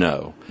answer is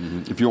no.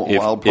 Mm-hmm. If you want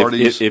wild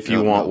parties, if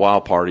you want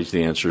wild parties,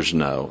 the answer is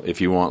no.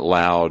 If you want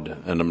loud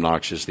and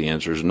obnoxious, the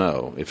answer is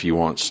no. If you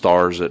want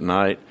stars at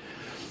night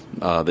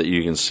that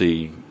you can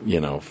see,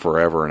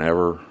 forever and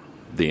ever,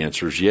 the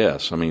answer is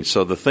yes. I mean,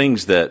 so the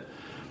things that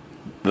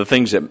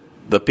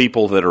the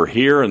people that are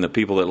here and the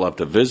people that love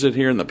to visit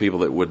here and the people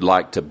that would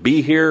like to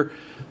be here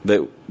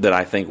that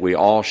I think we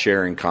all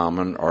share in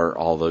common are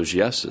all those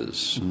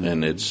yeses. Mm-hmm.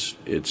 And it's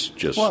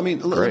just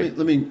great.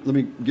 Let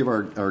me give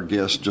our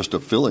guests just a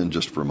fill in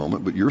just for a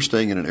moment, but you're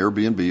staying in an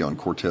Airbnb on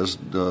Cortez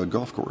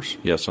Golf Course.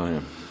 Yes,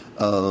 I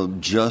am.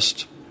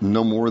 Just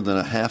no more than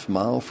a half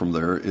mile from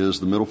there is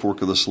the Middle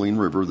Fork of the Saline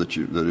River that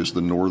is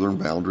the northern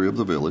boundary of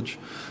the village.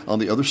 On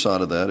the other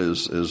side of that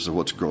is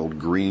what's called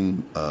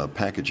Green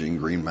Packaging,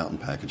 Green Mountain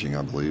Packaging,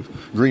 I believe.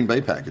 Green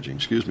Bay Packaging,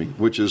 excuse me,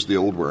 which is the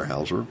old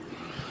Weyerhaeuser.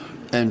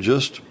 And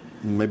just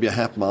maybe a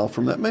half mile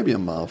from that, maybe a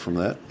mile from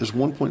that, is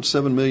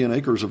 1.7 million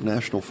acres of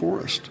national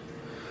forest.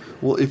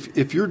 Well,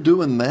 if you're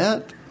doing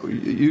that,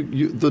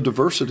 the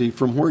diversity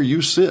from where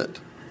you sit,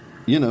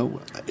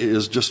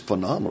 is just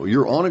phenomenal.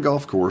 You're on a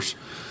golf course,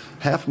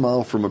 half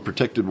mile from a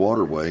protected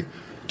waterway,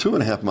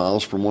 2.5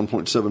 miles from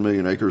 1.7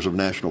 million acres of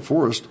national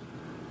forest.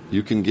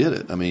 You can get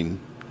it. I mean,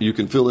 you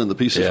can fill in the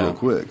pieces real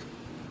quick.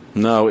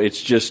 No,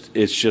 it's just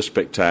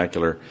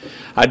spectacular.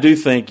 I do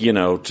think,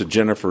 to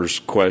Jennifer's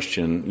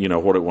question,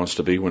 what it wants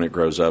to be when it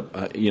grows up,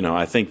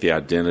 I think the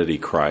identity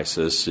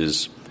crisis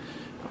is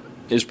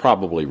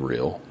probably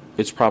real.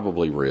 It's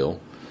probably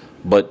real.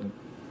 But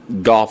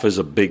golf is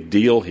a big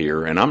deal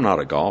here, and I'm not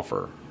a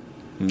golfer.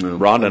 No,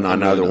 Rhonda and I,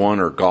 neither one,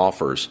 are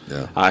golfers.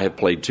 Yeah. I have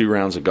played 2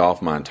 rounds of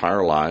golf my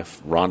entire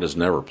life. Rhonda's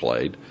never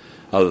played,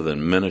 other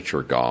than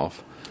miniature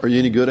golf. Are you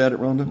any good at it,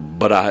 Rhonda?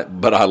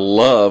 But I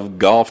love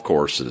golf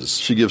courses.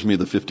 She gives me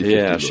the 50-50.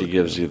 Yeah, she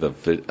gives you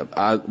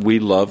the. We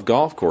love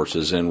golf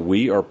courses, and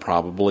we are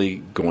probably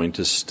going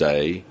to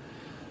stay.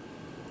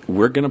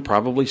 We're going to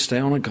probably stay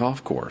on a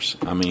golf course.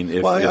 I mean,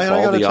 if all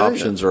the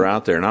options are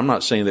out there, and I'm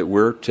not saying that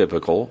we're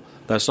typical.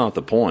 That's not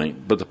the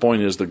point. But the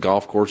point is the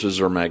golf courses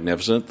are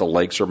magnificent. The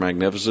lakes are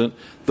magnificent.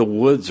 The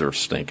woods are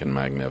stinking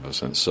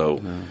magnificent.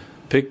 So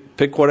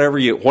pick whatever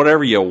you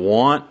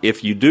want.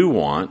 If you do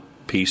want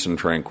peace and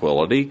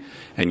tranquility,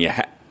 and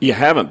you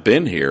haven't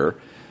been here,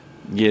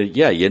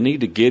 you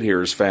need to get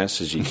here as fast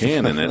as you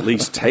can and at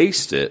least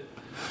taste it.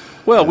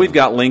 Well, we've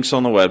got links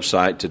on the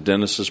website to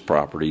Dennis's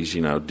properties,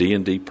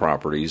 D&D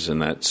Properties,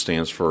 and that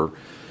stands for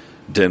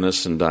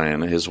Dennis and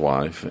Diana, his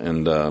wife,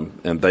 and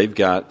they've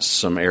got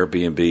some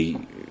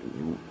Airbnb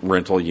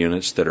rental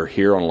units that are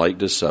here on Lake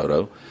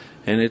DeSoto,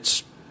 and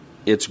it's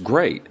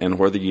great. And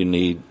whether you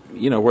need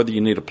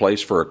a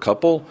place for a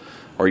couple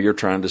or you're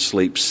trying to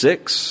sleep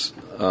 6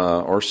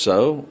 or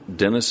so,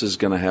 Dennis is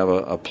going to have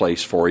a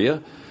place for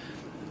you.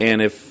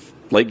 And if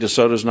Lake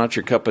DeSoto is not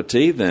your cup of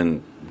tea,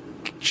 then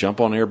jump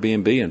on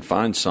Airbnb and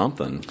find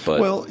something.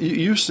 But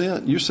you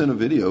sent a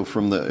video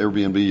from the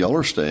Airbnb y'all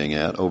are staying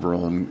at over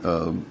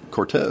on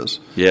Cortez.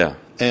 Yeah,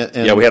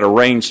 and we had a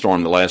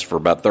rainstorm that lasted for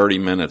about 30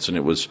 minutes, and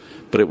it was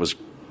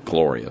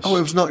glorious. Oh,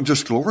 it was not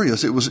just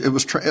glorious. It was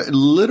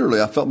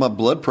literally. I felt my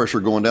blood pressure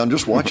going down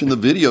just watching the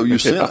video you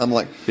sent. I'm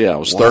like, it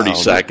was 30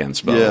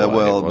 seconds. But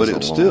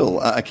it's still.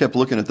 I kept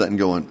looking at that and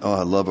going, oh,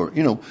 I love her.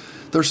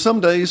 There's some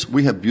days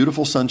we have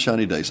beautiful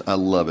sunshiny days. I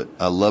love it.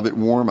 I love it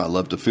warm. I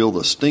love to feel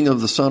the sting of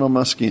the sun on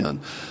my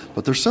skin.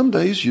 But there's some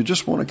days you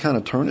just want to kind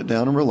of turn it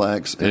down and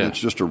relax, and it's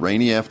just a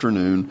rainy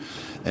afternoon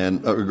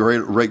and a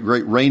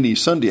great rainy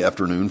Sunday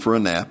afternoon for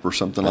a nap or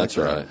something like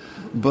that. That's right.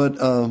 But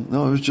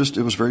no, it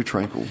was very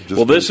tranquil.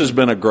 This has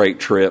been a great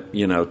trip,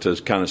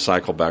 to kind of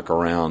cycle back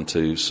around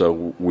to.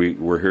 So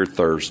we're here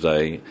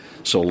Thursday.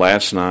 So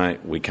last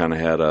night we kind of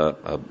had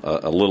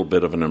a little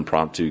bit of an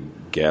impromptu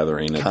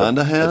gathering. At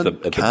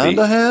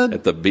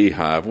the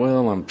Beehive.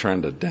 Well, I'm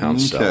trying to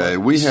downsell. Okay,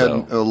 we had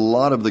a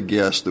lot of the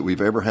guests that we've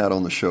ever had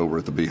on the show were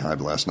at the Beehive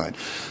last night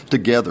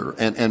together.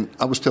 And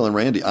I was telling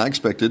Randy, I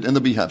expected, and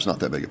the Beehive's not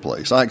that big a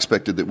place, I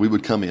expected that we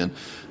would come in,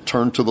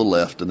 turn to the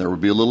left, and there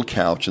would be a little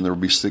couch, and there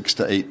would be 6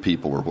 to 8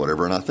 people or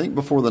whatever. And I think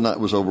before the night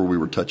was over, we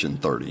were touching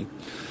 30.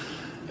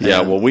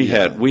 Yeah, well, we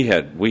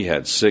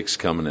had 6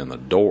 coming in the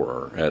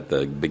door at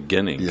the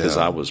beginning because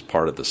I was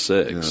part of the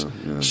 6.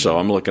 So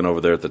I'm looking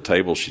over there at the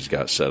table she's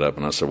got set up,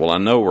 and I said, well, I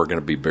know we're going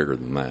to be bigger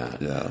than that.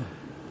 Yeah.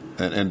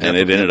 And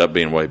it ended up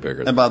being way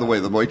bigger. And by the way,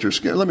 the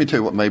waitress, let me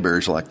tell you what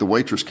Mayberry's like. The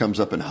waitress comes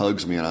up and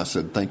hugs me, and I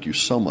said, thank you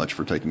so much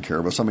for taking care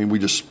of us. I mean, we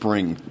just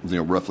spring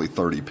roughly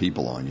 30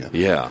 people on you.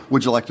 Yeah.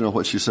 Would you like to know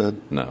what she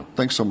said? No.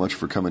 Thanks so much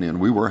for coming in.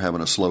 We were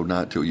having a slow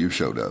night till you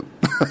showed up.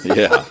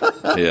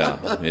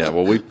 Yeah.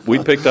 Well, we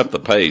picked up the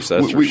pace,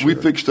 that's for sure. We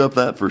fixed up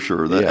that for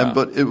sure.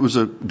 But it was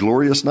a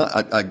glorious night.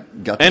 I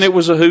got and it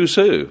was a who's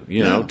who,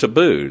 to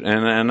boot.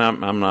 And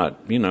I'm not,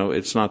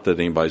 it's not that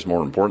anybody's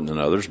more important than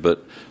others,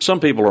 but some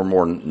people are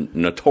more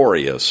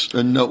notorious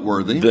and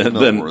noteworthy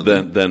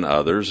than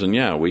others.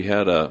 And we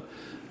had a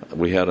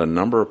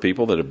number of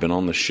people that have been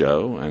on the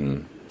show,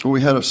 and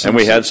we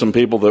had some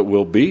people that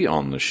will be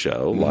on the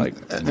show, like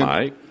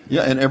Mike.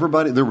 Yeah, and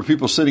everybody, there were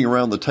people sitting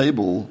around the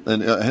table,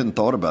 and I hadn't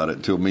thought about it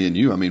until me and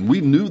you. I mean, we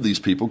knew these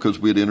people because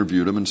we had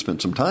interviewed them and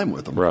spent some time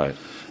with them. Right.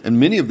 And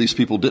many of these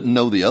people didn't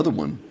know the other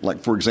one. Like,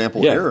 for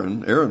example,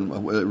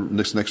 Aaron,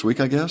 next week,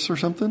 I guess, or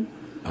something?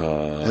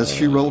 Has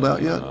she rolled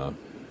out yet?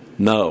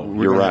 No,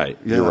 you're right.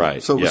 Yeah. You're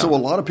right. So a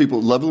lot of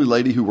people, lovely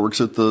lady who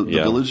works at the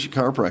Village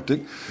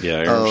Chiropractic. Yeah,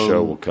 Aaron's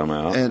show will come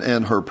out.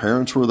 And her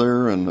parents were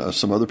there and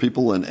some other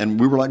people. And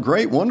we were like,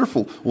 great,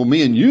 wonderful. Well,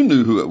 me and you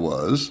knew who it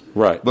was.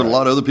 Right. But a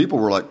lot of other people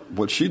were like,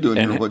 what's she doing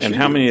here? And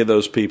how many of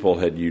those people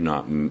had you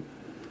not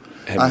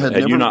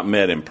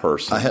met in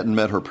person? I hadn't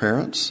met her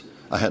parents.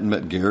 I hadn't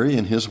met Gary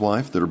and his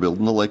wife that are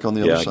building the lake on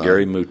the other side. Yeah,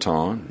 Gary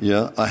Mouton.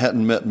 Yeah, I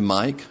hadn't met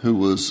Mike, who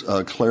was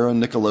Clara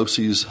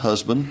Nicolosi's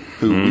husband,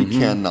 who we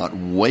cannot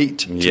wait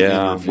to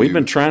interview. We've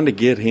been trying to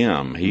get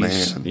him.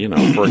 He's,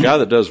 for a guy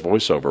that does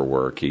voiceover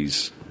work, he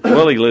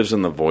lives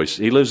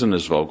in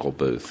his vocal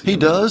booth. He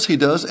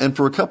does, and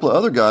for a couple of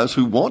other guys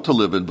who want to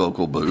live in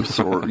vocal booths,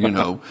 or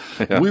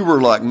we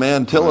were like,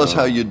 man, tell us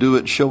how you do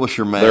it, show us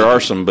your magic. There are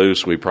some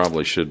booths we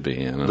probably should be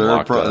in and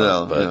locked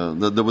up.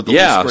 With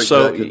the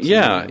straight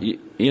jackets.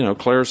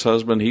 Claire's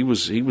husband, he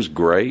was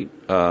great.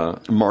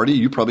 Marty,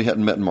 you probably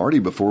hadn't met Marty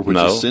before, which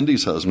is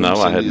Cindy's husband. No,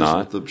 Cindy I had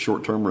not. With the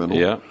short-term rental.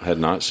 Yeah, had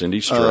not.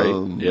 Cindy straight.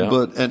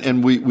 But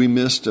we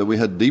missed. We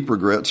had deep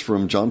regrets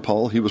from John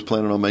Paul. He was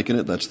planning on making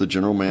it. That's the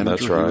general manager.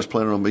 That's right. He was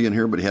planning on being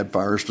here, but he had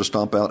fires to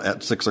stomp out at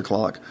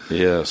 6:00.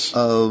 Yes.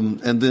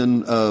 And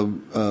then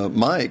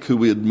Mike, who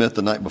we had met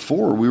the night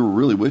before, we were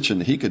really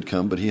wishing he could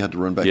come, but he had to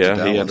run back to Dallas.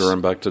 Yeah, he had to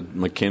run back to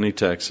McKinney,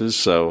 Texas.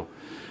 So,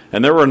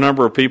 and there were a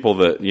number of people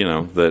that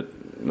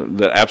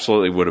that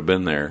absolutely would have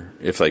been there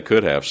if they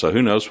could have. So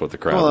who knows what the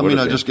crowd would have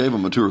been. I just gave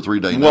them a 2 or 3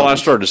 day notice. Well, I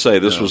started to say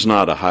this was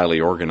not a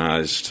highly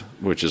organized,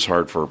 which is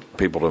hard for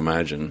people to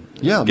imagine.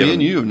 Yeah, me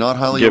and you, not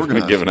highly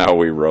organized. Given how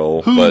we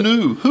roll. Who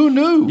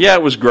knew? Yeah,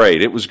 it was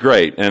great. It was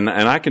great. And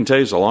I can tell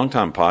you as a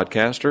longtime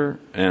podcaster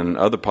and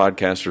other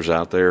podcasters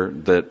out there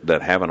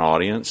that have an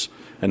audience,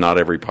 and not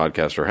every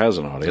podcaster has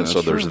an audience,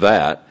 so there's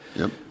that.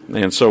 Yep.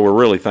 And so we're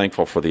really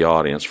thankful for the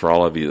audience, for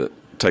all of you that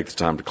take the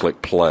time to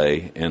click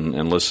play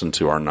and listen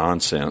to our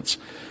nonsense.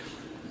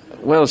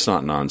 Well, it's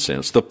not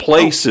nonsense. The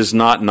place is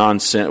not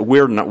nonsense.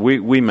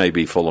 We may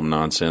be full of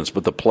nonsense,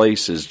 but the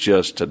place is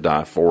just to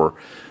die for.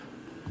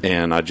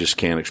 And I just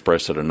can't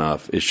express it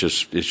enough. It's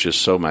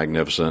just so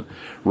magnificent.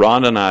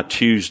 Rhonda and I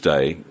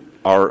Tuesday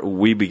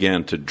we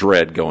began to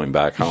dread going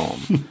back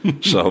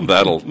home. So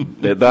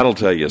that'll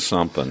tell you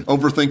something.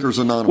 Overthinkers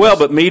Anonymous. Well,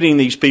 but meeting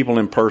these people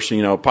in person,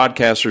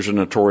 podcasters are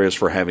notorious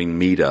for having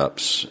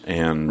meetups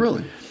and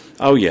really.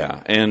 Oh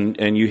yeah, and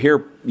you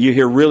hear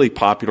really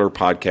popular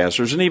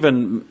podcasters and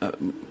even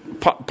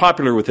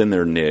popular within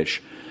their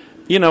niche,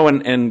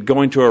 and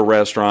going to a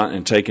restaurant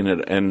and taking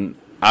it. And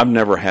I've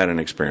never had an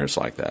experience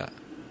like that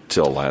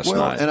till last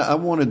night. And I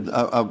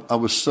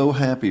was so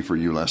happy for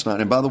you last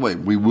night. And by the way,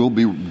 we will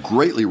be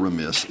greatly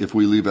remiss if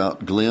we leave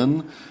out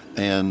Glenn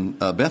and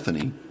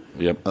Bethany.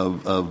 Yep.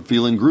 Of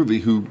Feeling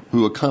Groovy,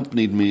 who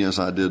accompanied me as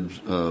I did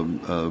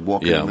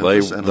walking. Yeah,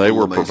 they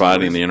were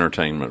providing the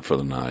entertainment for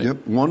the night.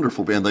 Yep,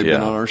 wonderful, and they've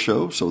been on our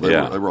show, so they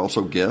were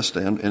also guests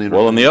and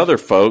well, and the other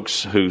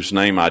folks whose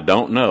name I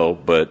don't know,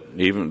 but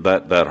even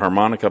that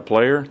harmonica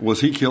player, was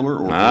he killer?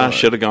 Or I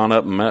should have gone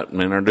up and met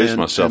and introduced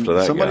myself to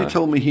that somebody guy.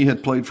 Told me he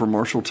had played for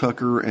Marshall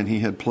Tucker, and he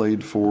had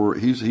played for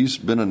he's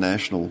been a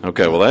national.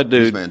 Okay, well that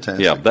dude,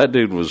 fantastic. Yeah, that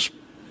dude was.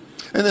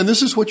 And then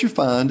this is what you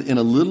find in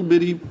a little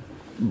bitty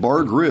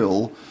bar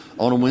grill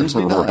on a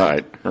Wednesday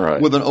night,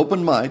 right, with an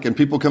open mic, and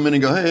people come in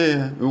and go, "Hey!"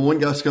 And one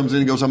guy comes in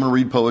and goes, "I'm going to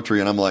read poetry,"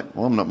 and I'm like,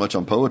 "Well, I'm not much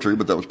on poetry,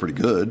 but that was pretty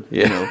good."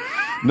 Yeah.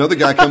 Another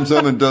guy comes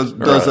in and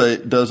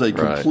does a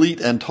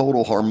complete and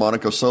total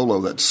harmonica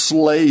solo that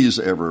slays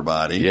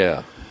everybody.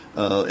 Yeah.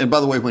 And by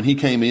the way, when he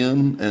came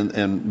in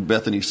and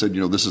Bethany said,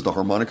 "This is the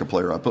harmonica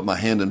player," I put my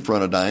hand in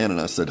front of Diane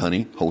and I said,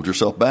 "Honey, hold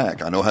yourself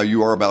back. I know how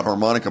you are about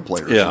harmonica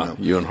players." Yeah,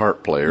 you and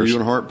harp players.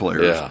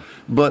 Yeah.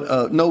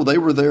 But no, they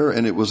were there,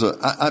 and it was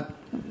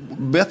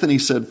Bethany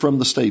said from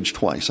the stage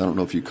twice. I don't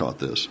know if you caught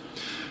this.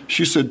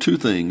 She said 2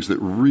 things that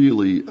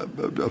really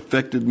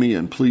affected me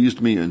and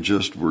pleased me and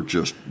were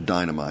just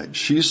dynamite.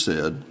 She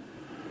said,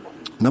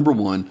 number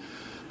 1,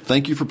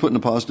 thank you for putting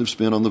a positive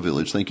spin on the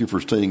village. Thank you for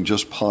saying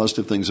just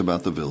positive things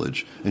about the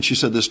village. And she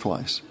said this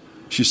twice.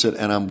 She said,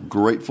 and I'm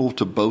grateful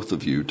to both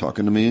of you,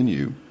 talking to me and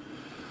you,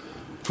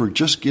 for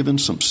just giving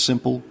some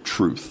simple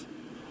truth.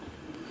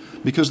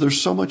 Because there's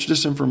so much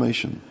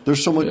disinformation.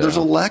 There's so much. Yeah. There's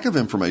a lack of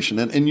information,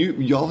 and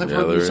y'all have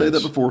heard me say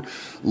that before.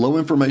 Low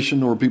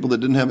information, or people that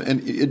didn't have,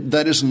 and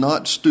that is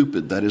not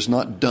stupid. That is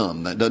not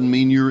dumb. That doesn't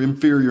mean you're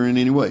inferior in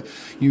any way.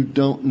 You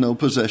don't know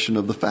possession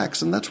of the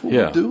facts, and that's what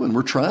we're doing.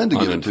 We're trying to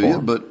give it to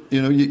you, but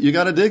you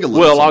got to dig a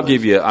little. Well, I'll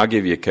give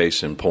you a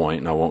case in point,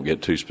 and I won't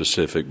get too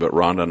specific. But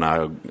Rhonda and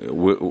I,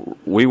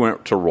 we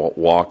went to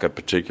walk a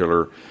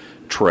particular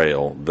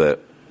trail that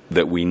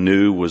we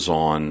knew was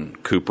on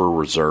Cooper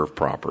Reserve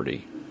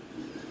property.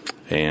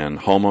 And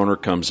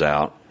homeowner comes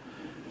out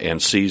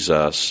and sees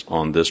us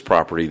on this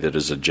property that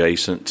is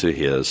adjacent to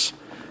his,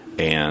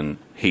 and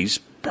he's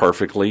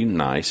perfectly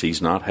nice.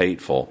 He's not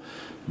hateful,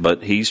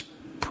 but he's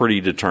pretty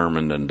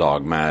determined and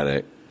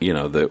dogmatic,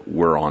 that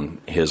we're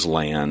on his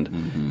land.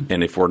 Mm-hmm.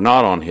 And if we're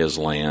not on his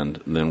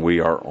land, then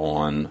we are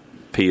on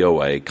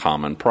POA,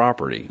 common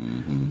property.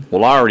 Mm-hmm.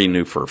 Well, I already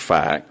knew for a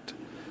fact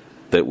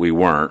that we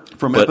weren't.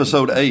 From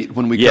episode 8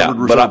 when we covered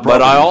reserve property.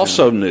 But I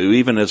also knew,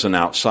 even as an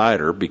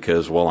outsider,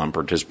 because, I'm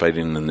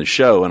participating in the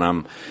show,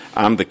 and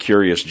I'm the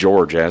curious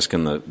George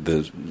asking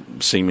the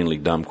seemingly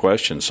dumb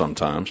questions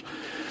sometimes.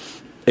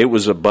 It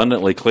was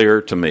abundantly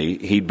clear to me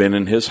he'd been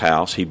in his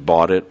house. He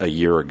bought it a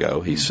year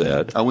ago, he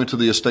said. I went to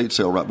the estate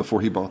sale right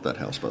before he bought that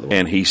house, by the way.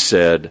 And he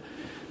said,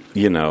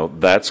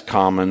 that's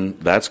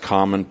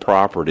common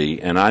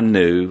property. And I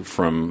knew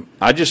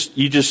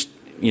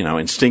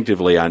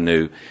instinctively I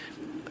knew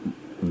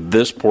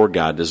this poor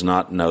guy does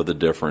not know the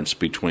difference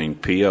between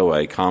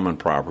POA, common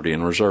property,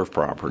 and reserve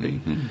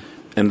property. Mm-hmm.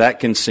 And that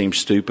can seem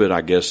stupid,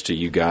 I guess, to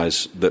you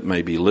guys that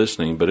may be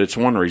listening, but it's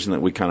one reason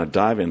that we kind of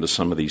dive into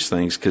some of these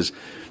things because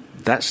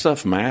that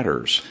stuff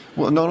matters.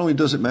 Well, not only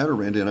does it matter,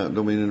 Randy, and I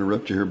don't mean to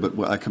interrupt you here, but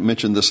I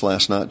mentioned this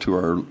last night to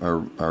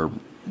our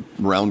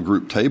round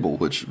group table,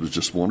 which was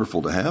just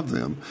wonderful to have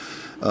them.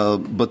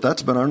 But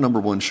that's been our number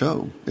one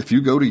show. If you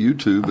go to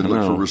YouTube and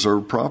look for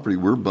reserve property,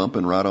 we're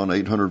bumping right on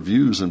 800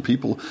 views, and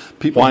people.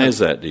 Why is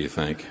that, do you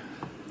think?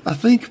 I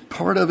think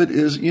part of it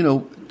is,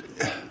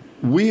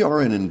 we are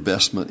an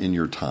investment in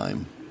your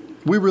time.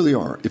 We really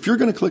are. If you're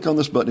going to click on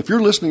this button, if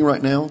you're listening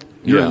right now,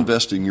 you're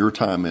investing your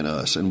time in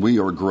us, and we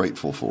are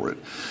grateful for it.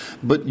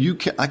 But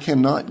I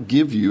cannot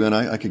give you, and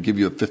I could give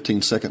you a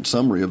 15-second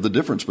summary of the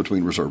difference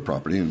between reserve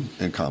property and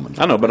common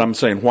property. I know, but I'm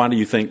saying, why do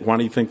you think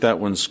that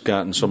one's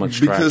gotten so much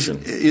traction?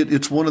 Because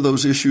it's one of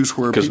those issues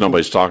where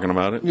nobody's talking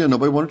about it? Yeah,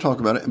 nobody wanted to talk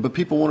about it, but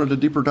people wanted a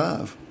deeper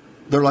dive.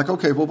 They're like,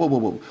 okay,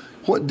 whoa.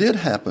 What did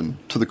happen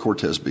to the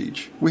Cortez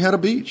Beach? We had a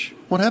beach.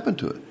 What happened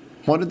to it?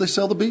 Why did they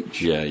sell the beach?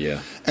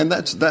 Yeah. And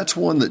that's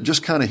one that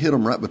just kind of hit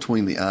them right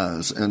between the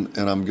eyes. And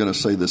I'm going to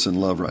say this in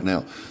love right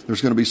now.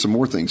 There's going to be some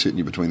more things hitting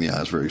you between the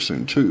eyes very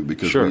soon too,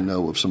 because we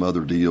know of some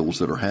other deals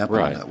that are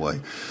happening that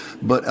way.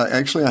 But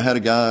actually, I had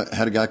a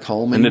guy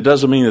call me, and it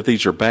doesn't mean that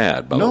these are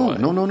bad. By the way,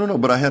 no.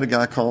 But I had a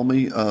guy call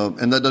me,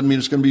 and that doesn't mean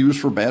it's going to be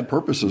used for bad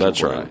purposes.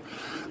 That's right.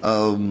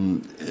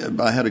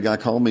 I had a guy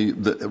call me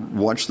that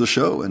watched the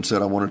show and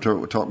said, I wanted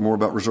to talk more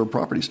about reserve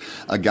properties.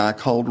 A guy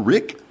called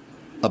Rick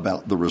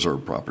about the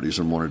reserve properties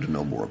and wanted to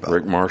know more about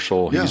Rick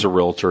Marshall. He's a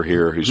realtor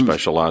here who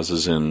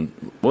specializes in,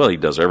 he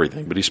does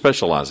everything, but he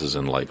specializes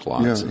in lake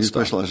lots. Yeah, he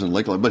specializes in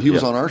lake lots. But he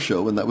was on our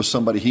show, and that was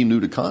somebody he knew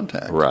to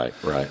contact. Right.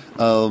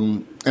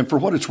 And for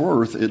what it's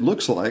worth, it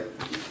looks like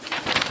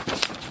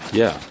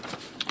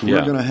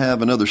we're going to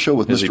have another show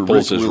with As Mr. he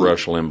pulls Rick his Willett.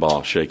 Rush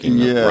Limbaugh shaking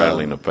the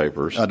rattling of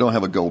papers. I don't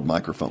have a gold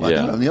microphone.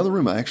 In the other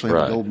room, I actually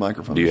have a gold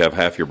microphone. Do you have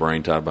half your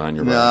brain tied behind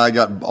your back? No, I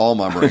got all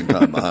my brain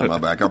tied behind my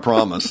back. I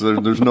promise.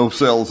 There's no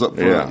cells up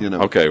front. Yeah.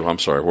 Okay, well, I'm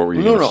sorry. What were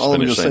you all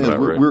I'm just saying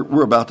about is Rick?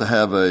 we're about to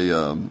have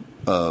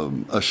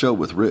a show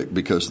with Rick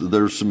because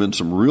there's been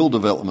some real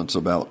developments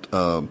about,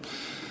 for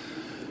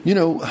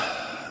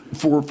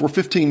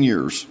 15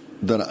 years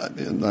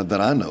that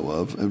I know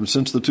of,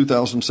 since the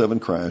 2007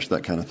 crash,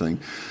 that kind of thing,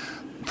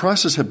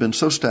 prices have been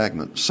so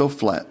stagnant, so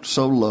flat,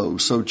 so low,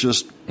 so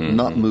just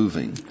not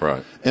moving.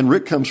 Right. And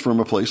Rick comes from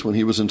a place when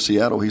he was in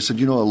Seattle. He said,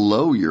 a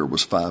low year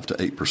was 5 to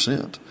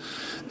 8%.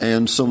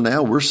 And so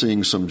now we're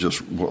seeing some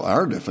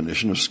our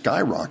definition of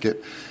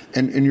skyrocket.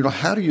 And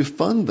how do you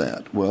fund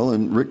that? Well,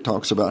 and Rick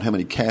talks about how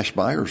many cash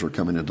buyers are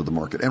coming into the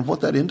market and what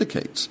that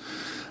indicates.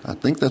 I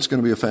think that's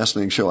going to be a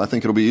fascinating show. I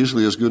think it'll be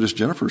easily as good as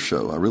Jennifer's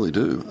show. I really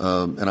do.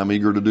 And I'm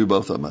eager to do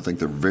both of them. I think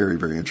they're very,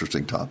 very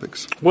interesting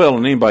topics. Well,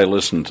 and anybody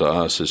listening to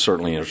us is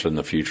certainly interested in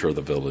the future of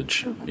the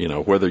village.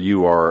 Whether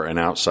you are an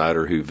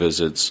outsider who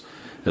visits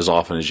as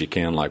often as you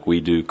can like we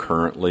do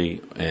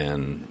currently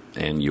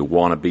and you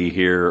want to be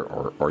here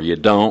or you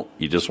don't,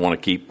 you just want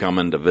to keep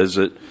coming to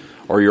visit,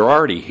 or you're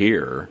already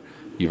here,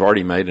 you've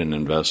already made an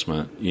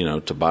investment,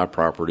 to buy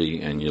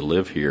property and you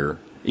live here,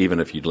 even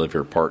if you live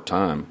here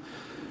part-time.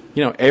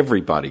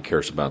 Everybody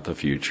cares about the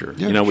future.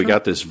 Yeah, sure. We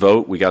got this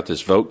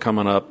vote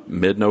coming up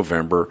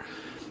mid-November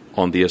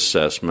on the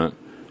assessment,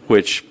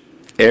 which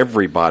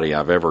everybody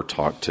I've ever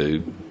talked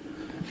to,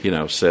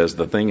 says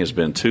the thing has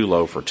been too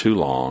low for too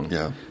long.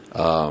 Yeah.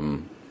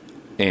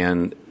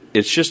 And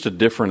it's just a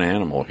different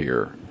animal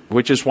here,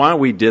 which is why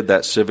we did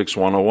that Civics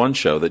 101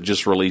 show that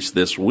just released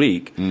this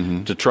week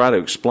to try to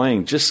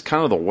explain just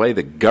kind of the way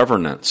the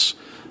governance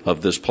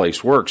of this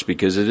place works,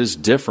 because it is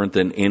different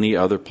than any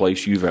other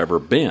place you've ever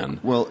been.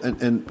 Well,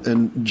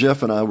 and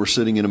Jeff and I were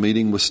sitting in a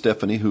meeting with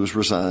Stephanie, who has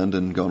resigned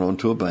and gone on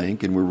to a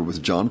bank, and we were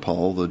with John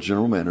Paul, the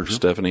general manager.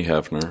 Stephanie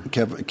Hefner.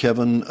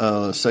 Kevin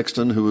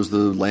Sexton, who was the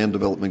land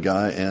development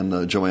guy,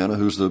 and Joanna,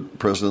 who's the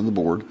president of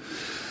the board.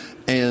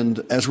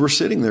 And as we're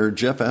sitting there,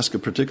 Jeff asked a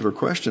particular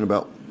question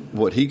about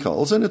what he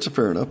calls, and it's a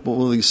fair enough, but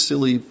one of these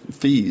silly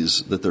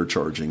fees that they're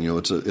charging.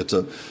 It's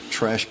a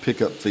trash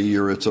pickup fee,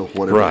 or it's a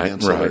whatever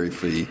ancillary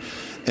fee.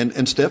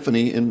 And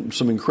Stephanie, in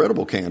some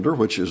incredible candor,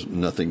 which is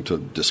nothing to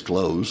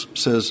disclose,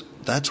 says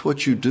that's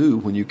what you do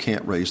when you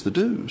can't raise the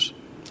dues.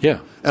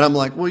 Yeah. And I'm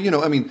like, well,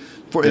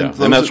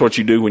 and that's what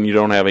you do when you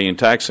don't have any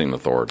taxing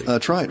authority.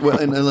 That's right. Well,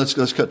 and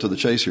let's cut to the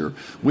chase here.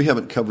 We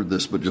haven't covered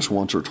this but just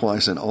once or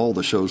twice in all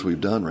the shows we've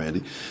done,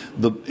 Randy.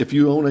 If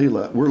you own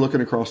we're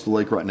looking across the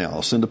lake right now.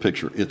 I'll send a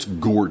picture. It's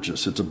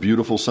gorgeous. It's a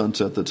beautiful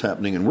sunset that's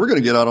happening, and we're going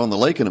to get out on the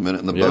lake in a minute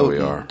in the boat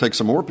and take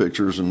some more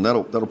pictures, and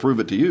that'll prove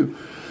it to you.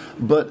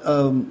 But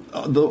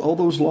all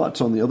those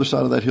lots on the other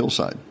side of that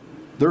hillside,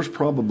 there's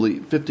probably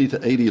 50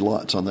 to 80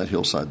 lots on that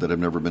hillside that have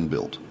never been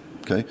built.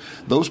 Okay,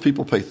 those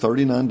people pay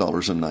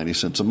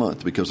 $39.90 a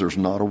month because there's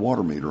not a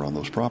water meter on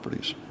those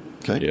properties.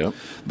 Okay. Yep.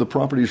 The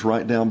property's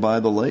right down by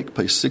the lake,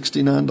 pay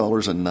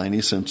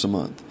 $69.90 a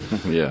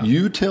month. Yeah.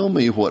 You tell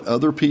me what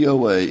other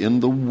POA in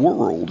the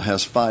world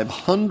has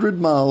 500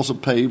 miles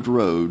of paved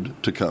road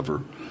to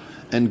cover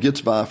and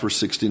gets by for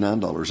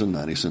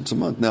 $69.90 a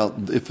month. Now,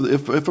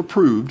 if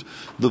approved,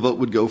 the vote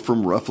would go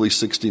from roughly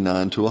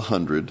 69 to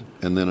 100,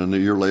 and then a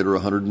year later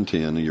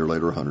 110, a year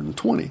later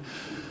 120.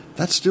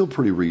 That's still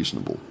pretty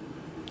reasonable.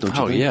 Don't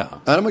you think? Yeah.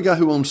 I'm a guy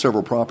who owns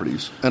several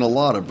properties and a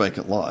lot of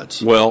vacant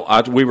lots. Well,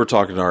 we were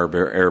talking to our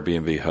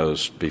Airbnb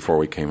host before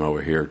we came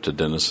over here to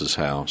Dennis's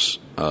house,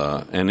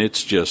 and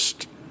it's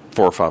just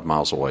 4 or 5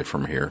 miles away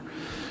from here.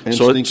 And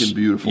so stinking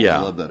beautiful. Yeah,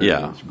 I love that area.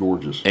 Yeah. It's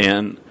gorgeous.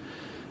 And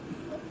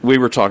we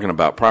were talking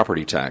about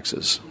property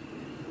taxes.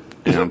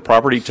 And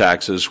property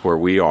taxes where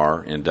we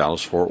are in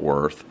Dallas-Fort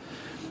Worth,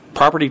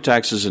 property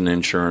taxes and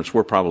insurance,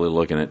 we're probably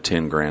looking at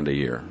 $10,000 a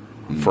year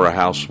for a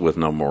house with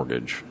no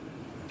mortgage.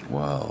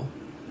 Wow.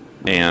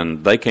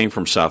 And they came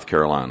from South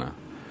Carolina.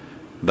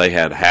 They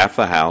had half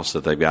the house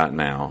that they've got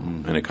now,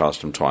 and it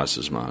cost them twice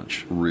as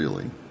much.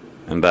 Really?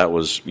 And that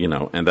was,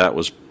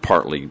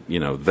 partly,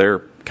 their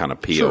kind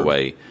of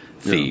POA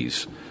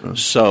fees. Yeah.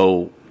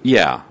 So,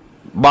 yeah,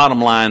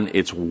 bottom line,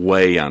 it's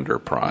way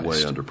underpriced. Way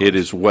underpriced. It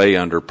is way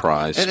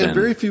underpriced. And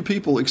very few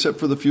people, except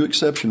for the few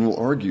exceptions, will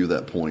argue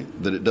that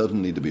point, that it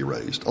doesn't need to be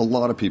raised. A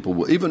lot of people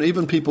will.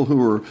 Even people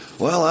who are,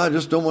 well, I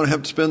just don't want to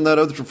have to spend that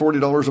other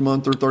 $40 a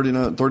month or $30 a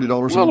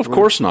month. Well, of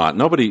course not.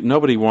 Nobody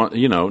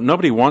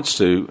wants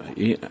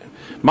to.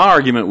 My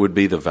argument would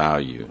be the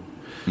value.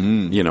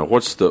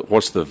 What's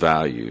the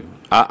value?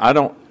 I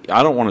don't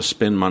want to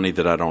spend money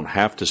that I don't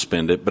have to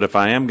spend it, but if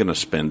I am going to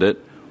spend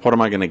it, what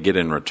am I going to get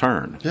in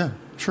return? Yeah.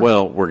 Sure.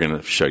 Well, we're going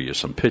to show you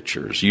some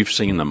pictures. You've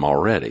seen them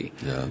already.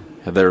 Yeah.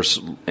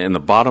 There's in the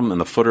bottom and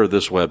the footer of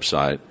this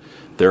website,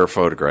 there are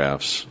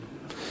photographs,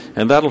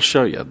 and that'll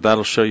show you.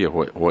 That'll show you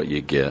what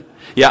you get.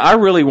 Yeah, I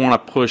really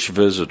want to push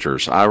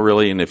visitors.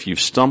 And if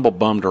you've stumbled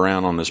bummed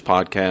around on this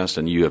podcast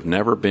and you have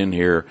never been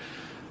here,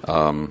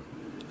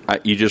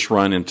 you just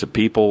run into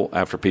people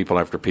after people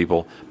after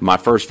people. My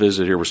first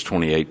visit here was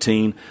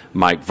 2018.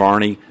 Mike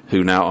Varney,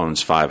 who now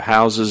owns 5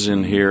 houses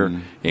in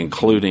here,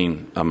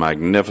 including a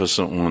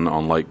magnificent one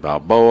on Lake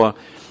Balboa.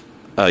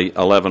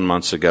 11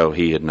 months ago,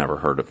 he had never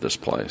heard of this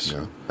place.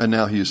 Yeah. And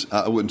now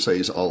I wouldn't say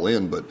he's all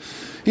in, but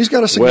he's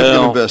got a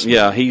significant investment.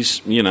 Yeah,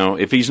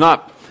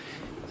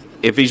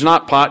 if he's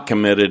not pot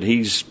committed,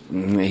 he's got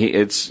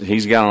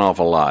an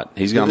awful lot.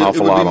 He's got an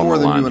awful lot on the line. It would be more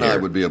than you and here. I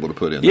would be able to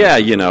put in. Yeah,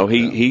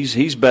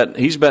 he's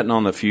betting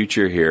on the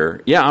future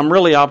here. Yeah, I'm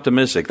really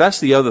optimistic. That's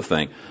the other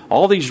thing.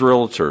 All these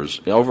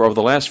realtors over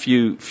the last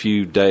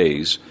few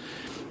days,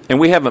 and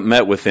we haven't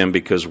met with them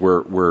because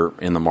we're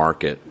in the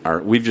market.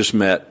 We've just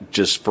met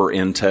just for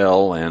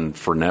intel and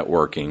for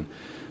networking.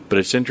 But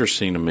it's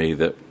interesting to me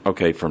that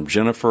from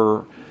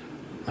Jennifer,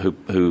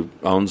 who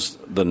owns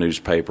the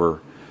newspaper.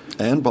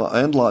 And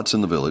lots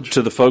in the village.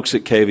 To the folks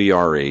at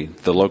KVRE,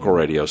 the local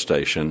radio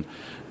station,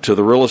 to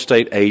the real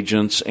estate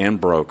agents and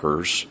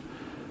brokers,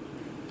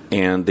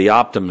 and the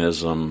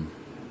optimism.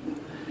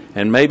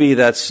 And maybe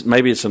it's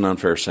an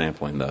unfair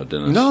sampling, though,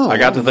 Dennis. No. I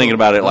got to thinking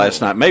about it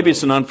last night. Maybe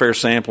it's an unfair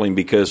sampling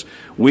because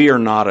we are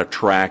not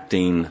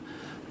attracting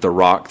the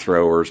rock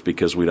throwers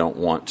because we don't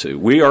want to.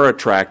 We are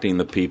attracting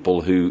the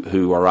people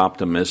who are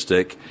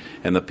optimistic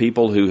and the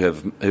people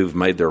who've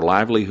made their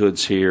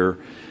livelihoods here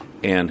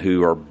and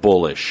who are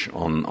bullish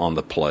on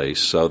the place.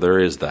 So there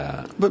is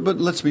that. But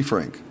let's be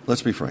frank.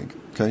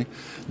 Okay?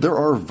 There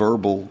are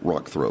verbal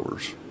rock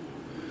throwers.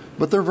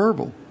 But they're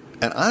verbal.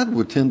 And I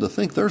would tend to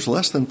think there's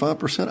less than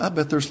 5%. I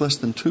bet there's less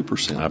than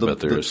 2%. I bet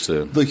there is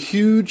too. The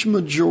huge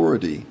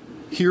majority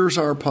hears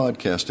our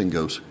podcast and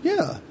goes,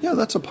 yeah,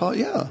 that's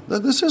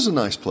this is a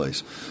nice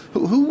place.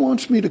 Who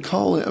wants me to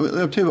call in?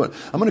 I'll tell you what,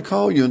 I'm going to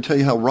call you and tell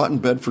you how rotten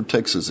Bedford,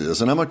 Texas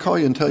is, and I'm going to call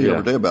you and tell you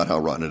every day about how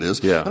rotten it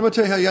is. Yeah. I'm going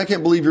to tell you how I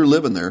can't believe you're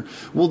living there.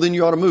 Well, then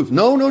you ought to move.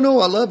 No,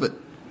 I love it.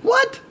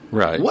 What?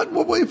 Right. What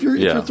if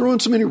you're throwing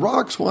so many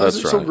rocks, why is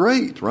it so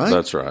great, right?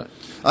 That's right.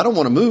 I don't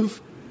want to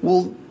move.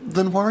 Well,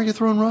 then why are you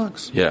throwing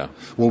rocks? Yeah.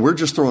 Well, we're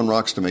just throwing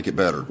rocks to make it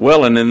better.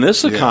 Well, and in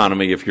this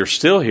economy, if you're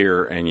still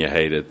here and you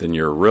hate it, then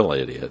you're a real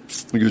idiot.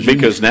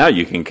 Because now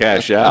you can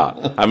cash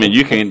out. I mean,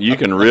 you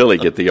can really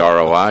get the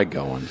ROI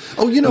going.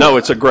 Oh, No,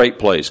 it's a great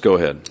place. Go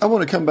ahead. I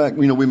want to come back.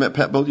 We met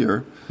Pat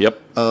Bollier.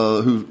 Yep.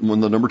 Who's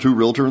the number 2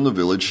 realtor in the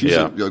village. She's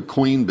a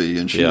queen bee,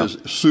 and she is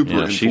super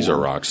informed. She's a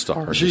rock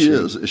star. She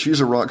is. She's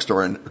a rock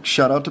star, and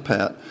shout out to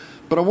Pat.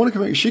 But I want to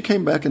come back. She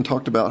came back and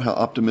talked about how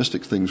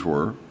optimistic things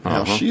were,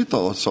 how she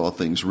saw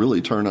things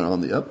really turning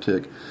on the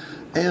uptick.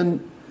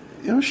 And,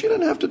 she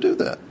didn't have to do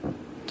that.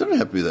 Didn't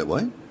have to be that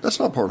way. That's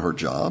not part of her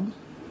job.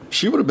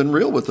 She would have been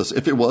real with us.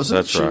 If it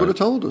wasn't, she would have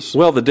told us.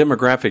 Well, the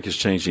demographic is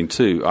changing,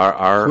 too.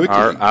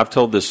 I've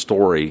told this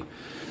story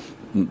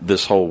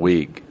this whole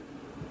week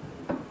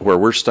where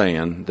we're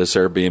staying, this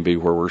Airbnb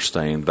where we're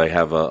staying. They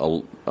have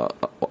a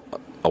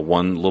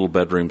one little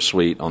bedroom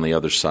suite on the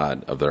other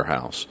side of their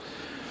house.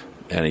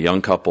 And a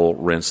young couple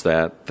rents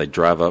that. They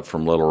drive up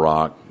from Little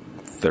Rock.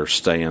 They're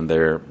staying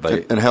there.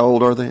 And how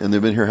old are they? And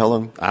they've been here how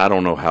long? I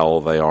don't know how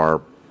old they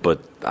are,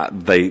 but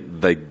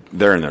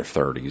they're in their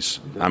 30s.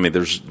 I mean,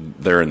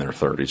 they're in their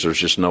 30s. There's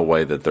just no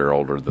way that they're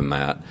older than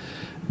that.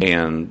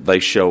 And they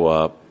show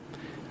up.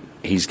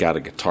 He's got a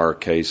guitar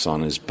case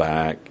on his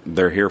back.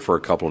 They're here for a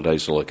couple of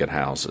days to look at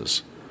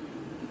houses.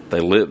 They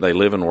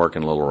live and work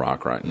in Little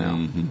Rock right now.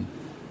 Mm-hmm.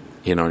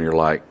 You know, and you're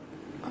like,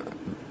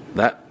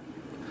 that.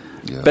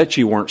 Yeah. Bet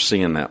you weren't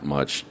seeing that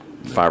much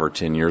 5 or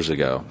 10 years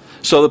ago.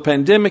 So the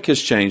pandemic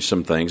has changed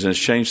some things, and it's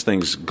changed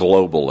things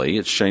globally.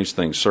 It's changed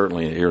things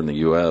certainly here in the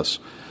U.S.,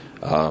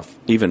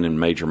 even in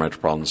major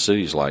metropolitan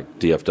cities like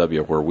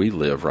DFW, where we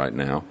live right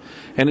now.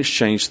 And it's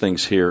changed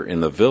things here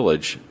in the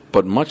village.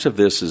 But much of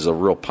this is a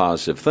real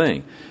positive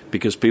thing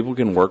because people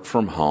can work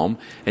from home.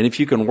 And if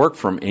you can work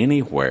from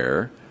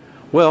anywhere,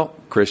 well,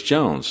 Chris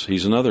Jones,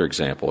 he's another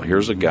example.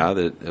 Here's a guy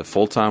a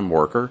full-time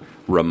worker,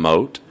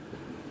 remote.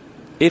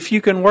 If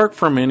you can work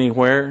from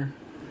anywhere,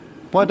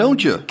 why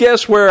don't you?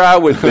 Guess where I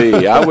would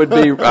be?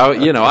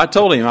 I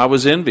told him I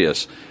was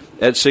envious.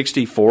 At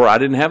 64, I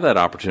didn't have that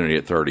opportunity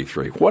at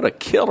 33. What a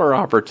killer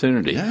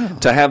opportunity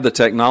to have the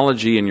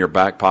technology in your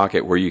back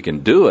pocket where you can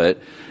do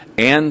it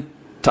and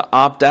to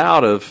opt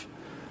out of.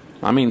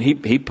 I mean,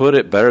 he put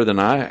it better than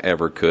I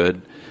ever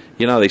could.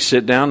 You know, they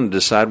sit down and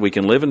decide we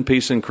can live in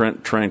peace and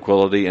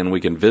tranquility and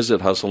we can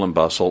visit hustle and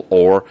bustle,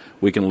 or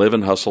we can live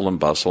in hustle and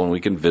bustle and we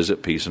can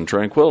visit peace and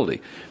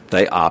tranquility.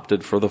 They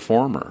opted for the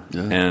former.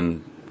 Yeah.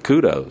 And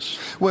kudos.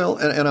 Well,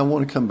 and I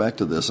want to come back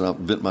to this, and I'll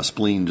vent my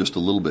spleen just a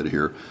little bit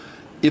here.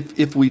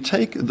 If we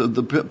take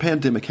the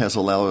pandemic has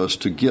allowed us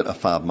to get a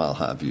 5-mile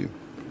high view.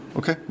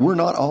 Okay, we're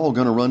not all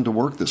going to run to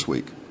work this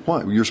week.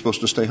 Why? You're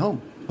supposed to stay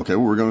home. Okay,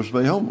 well, we're going to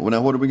stay home. Well,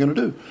 now what are we going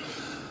to do?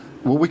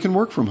 Well, we can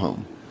work from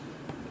home.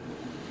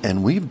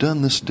 And we've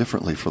done this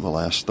differently for the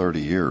last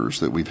 30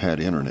 years that we've had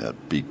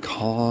internet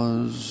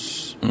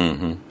because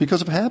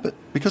of habit,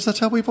 because that's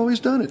how we've always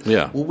done it.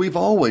 Yeah. Well, we've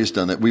always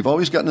done it. We've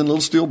always gotten in little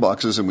steel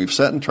boxes and we've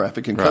sat in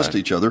traffic and cussed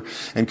each other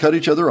and cut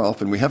each other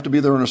off, and we have to be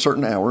there in a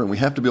certain hour, and we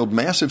have to build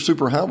massive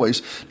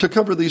superhighways to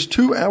cover these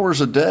 2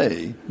 hours a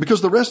day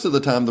because the rest of the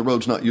time the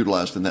road's not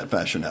utilized in that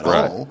fashion at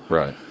all.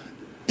 Right.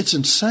 It's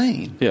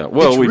insane. Yeah,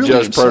 well, we really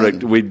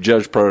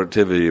judge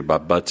productivity by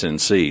butts in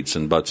seats,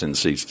 and butts in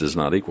seats does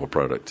not equal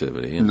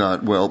productivity.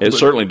 It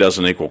certainly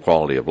doesn't equal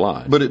quality of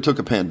life. But it took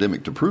a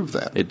pandemic to prove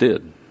that. It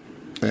did.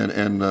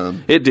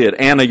 And it did,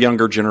 and a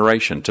younger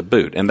generation to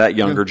boot. And that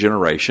younger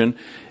generation,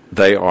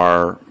 they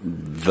are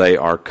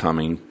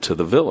coming to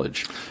the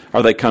village.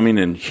 Are they coming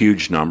in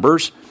huge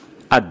numbers?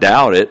 I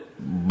doubt it,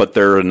 but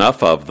there are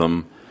enough of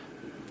them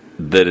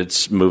that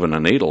it's moving a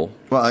needle.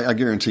 Well, I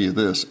guarantee you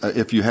this.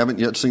 If you haven't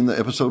yet seen the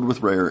episode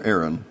with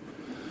Erin,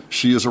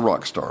 she is a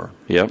rock star.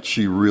 Yep.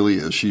 She really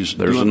is.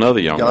 There's another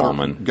young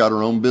woman. Got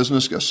her own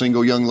business, a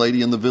single young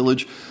lady in the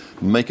village,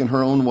 making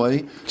her own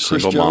way.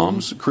 Single mom.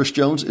 Chris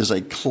Jones is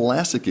a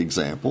classic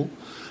example.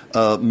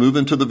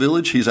 Moving to the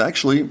village, his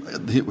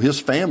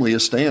family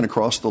is staying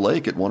across the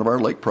lake at one of our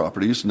lake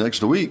properties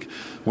next week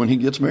when he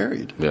gets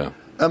married. Yeah.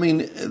 I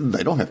mean,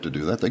 they don't have to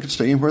do that. They could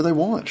stay where they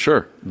want.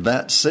 Sure.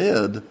 That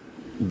said,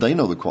 they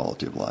know the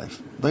quality of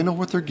life. They know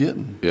what they're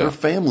getting. Yeah. Their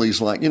family's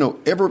like,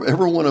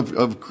 every one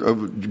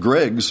of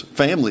Greg's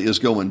family is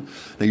going,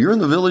 now you're in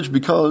the village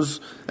because,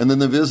 and then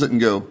they visit and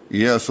go,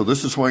 yeah, so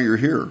this is why you're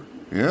here.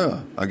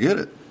 Yeah, I get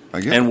it.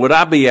 And would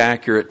I be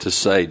accurate to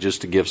say,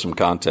 just to give some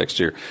context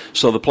here,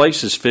 so the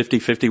place is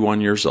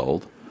 51 years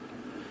old,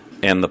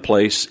 and the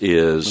place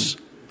is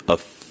a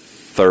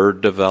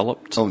third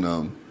developed? Oh,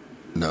 no.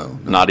 No.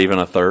 Not even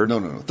a third?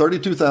 No.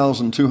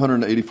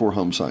 32,284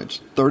 home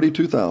sites.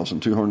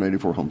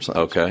 32,284 home sites.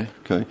 Okay.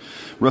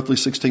 Roughly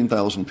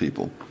 16,000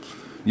 people.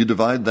 You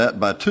divide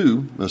that by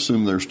 2,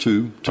 assume there's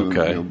 2.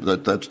 Okay.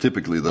 That's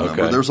typically the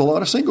number. There's a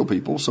lot of single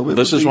people. So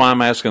this is why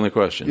I'm asking the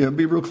question. Yeah, it'd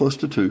be real close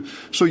to 2.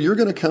 So you're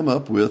going to come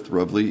up with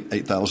roughly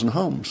 8,000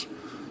 homes.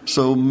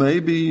 So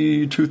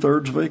maybe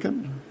 2/3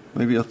 vacant,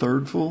 maybe a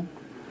third full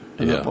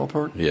in that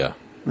ballpark. Yeah.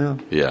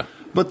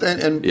 But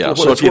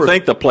so if you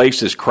think the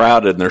place is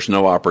crowded and there's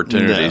no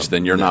opportunities,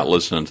 then you're not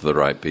listening to the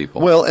right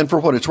people. Well, and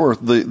for what it's worth,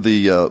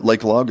 the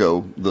Lake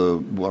Lago,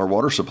 our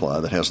water supply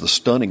that has the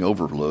stunning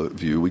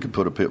overview, we could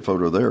put a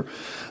photo there.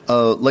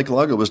 Lake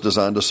Lago was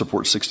designed to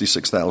support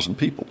 66,000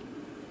 people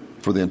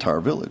for the entire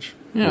village.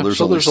 Yeah, well,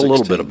 there's a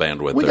little bit of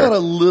bandwidth we there. Got a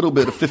little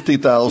bit of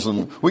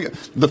 50,000.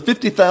 The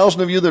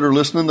 50,000 of you that are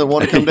listening that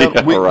want to come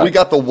down, we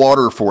got the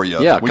water for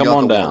you. Yeah, we come got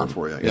on the down. Water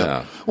for you.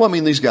 Yeah. Well, I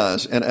mean, these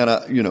guys, and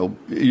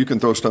you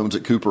can throw stones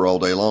at Cooper all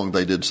day long.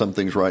 They did some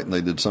things right and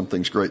they did some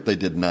things great. They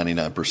did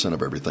 99%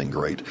 of everything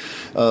great.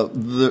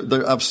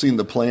 I've seen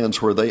the plans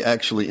where they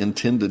actually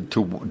intended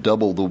to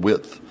double the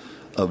width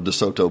of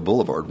DeSoto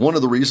Boulevard. One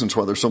of the reasons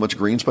why there's so much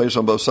green space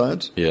on both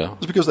sides is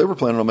because they were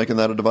planning on making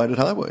that a divided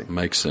highway.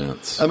 Makes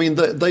sense. I mean,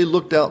 they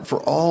looked out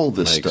for all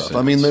this stuff. Sense.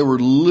 I mean, they were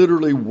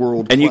literally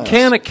world class. And you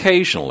can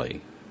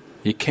occasionally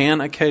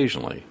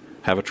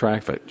have a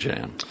traffic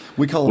jam.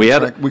 We call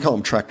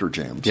them tractor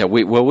jams. Yeah,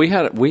 we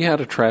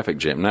had a traffic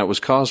jam, and that was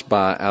caused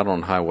by out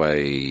on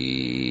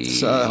Highway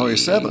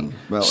 7.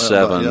 Well,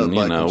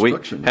 7. We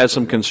had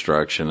some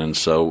construction, and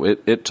so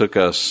it took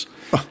us.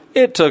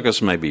 It took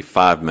us maybe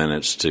 5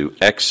 minutes to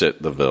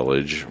exit the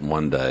village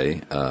one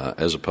day,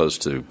 as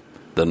opposed to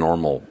the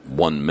normal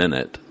 1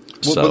 minute.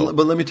 Well,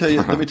 but let me tell you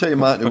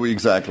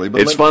exactly. But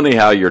it's funny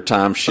how your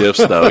time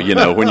shifts, though.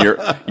 When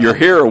you're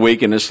here a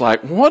week and it's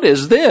like, what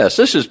is this?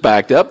 This is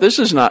backed up. This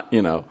is not.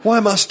 Why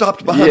am I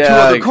stopped behind 2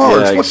 other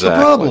cars? Yeah, What's the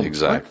problem?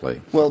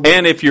 Exactly. Well,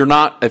 and if you're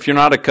not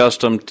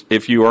accustomed,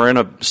 if you are in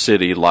a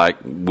city like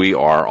we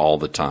are all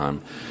the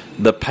time,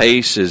 the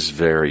pace is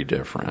very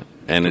different,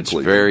 and it's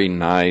very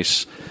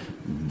nice.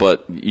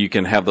 But you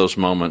can have those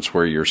moments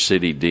where your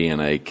city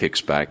DNA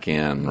kicks back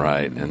in,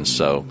 right? And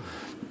so.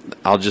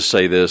 I'll just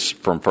say this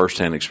from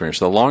firsthand experience: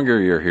 the longer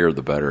you're here,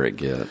 the better it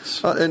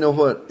gets. You know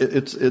what?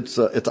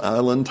 It's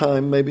island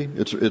time, maybe.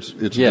 It's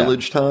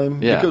village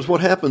time. Yeah. Because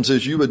what happens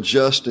is you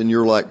adjust, and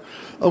you're like,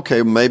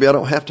 okay, maybe I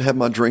don't have to have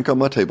my drink on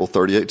my table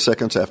 38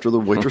 seconds after the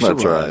waitress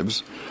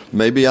arrives. Right.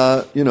 Maybe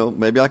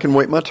I can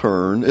wait my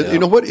turn. Yeah. You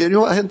know what?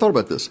 I hadn't thought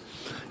about this.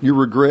 You're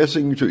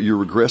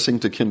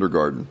regressing to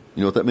kindergarten.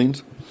 You know what that means?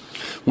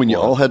 When you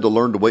all had to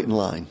learn to wait in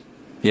line.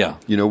 Yeah.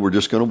 We're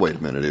just going to wait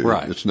a minute.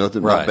 Right. It's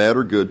nothing not bad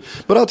or good.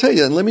 But I'll tell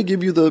you, and let me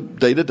give you the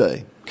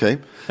day-to-day, okay?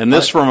 And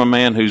this from a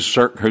man who's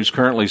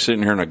currently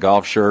sitting here in a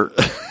golf shirt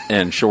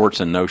and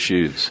shorts and no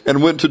shoes.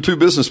 And went to 2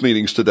 business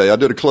meetings today. I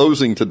did a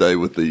closing today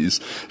with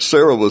these.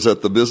 Sarah was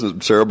at the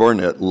business. Sarah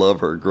Barnett, love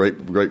her, great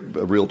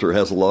realtor,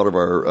 has a lot of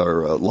our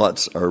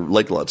lots, our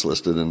lake lots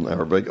listed and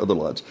our other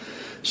lots.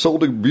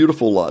 Sold a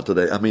beautiful lot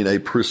today. I mean, a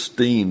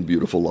pristine,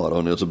 beautiful lot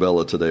on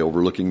Isabella today,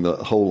 overlooking the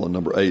hole on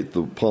number 8,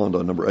 the pond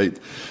on number 8.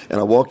 And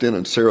I walked in,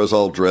 and Sarah's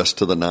all dressed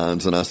to the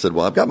nines, and I said,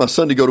 well, I've got my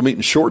Sunday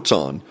go-to-meeting shorts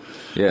on.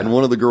 Yeah. And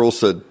one of the girls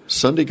said,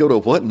 Sunday go to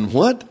what and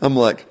what? I'm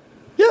like,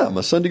 yeah,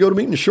 my Sunday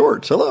go-to-meeting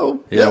shorts.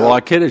 Hello. Yeah, well,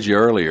 I kidded you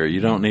earlier. You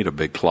don't need a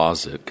big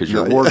closet because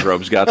your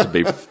wardrobe's got to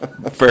be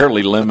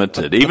fairly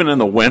limited, even in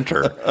the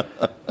winter.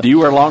 Do you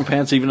wear long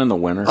pants even in the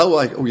winter?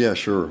 Oh, yeah,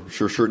 sure.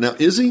 Now,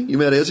 Izzy, you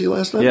met Izzy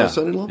last night, my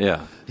son-in-law?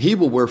 Yeah. He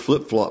will wear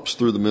flip-flops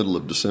through the middle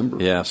of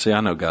December. Yeah, see, I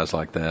know guys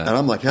like that. And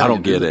I'm like, I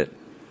don't get it.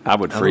 I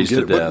would freeze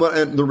to death.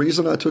 And the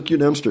reason I took you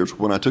downstairs,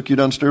 when I took you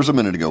downstairs a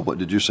minute ago, what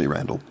did you see,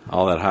 Randall?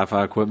 All that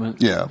hi-fi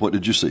equipment? Yeah, what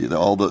did you see?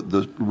 All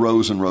the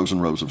rows and rows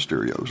and rows of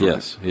stereos,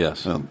 right?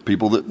 Yes.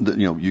 People that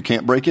you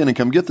can't break in and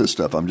come get this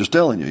stuff. I'm just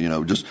telling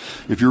you, just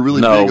if you're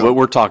really No, big but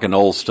we're talking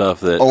old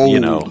stuff that,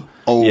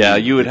 old. Yeah,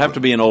 you would have to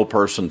be an old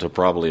person to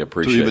probably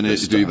appreciate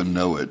this stuff. To even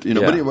know it. But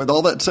anyway, with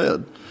all that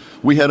said,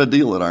 we had a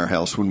deal at our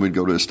house when we'd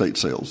go to estate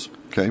sales.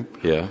 Okay.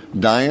 Yeah.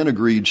 Diane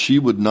agreed she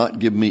would not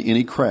give me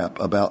any crap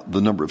about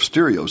the number of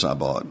stereos I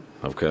bought.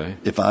 Okay.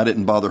 If I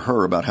didn't bother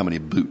her about how many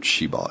boots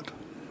she bought.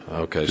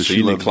 Okay, so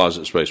you need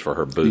closet space for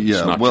her boots,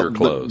 not your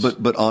clothes.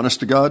 But honest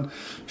to God,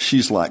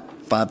 she's like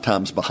 5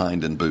 times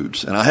behind in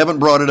boots, and I haven't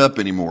brought it up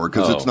anymore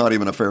because it's not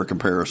even a fair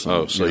comparison.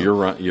 Oh, so you're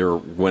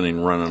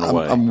running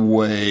away. I'm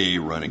way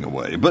running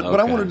away. But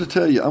I wanted to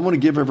tell you, I want to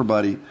give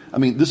everybody. I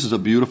mean, this is a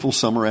beautiful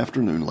summer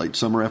afternoon, late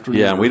summer afternoon.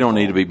 Yeah, and we don't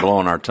need to be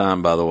blowing our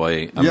time. By the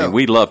way, I mean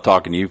we love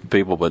talking to you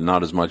people, but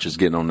not as much as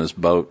getting on this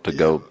boat to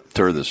go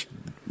tour this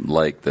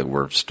lake that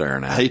we're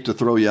staring at. I hate to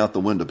throw you out the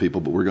window,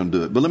 people, but we're going to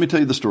do it. But let me tell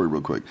you the story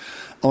real quick.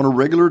 On a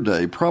regular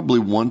day, probably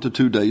 1 to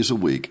 2 days a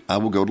week, I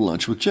will go to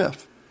lunch with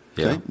Jeff.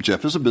 Okay? Yeah.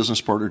 Jeff is a business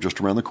partner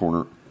just around the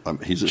corner.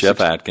 He's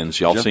Jeff Atkins.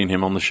 Y'all seen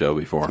him on the show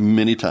before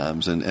many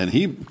times, and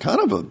he kind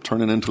of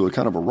turning into a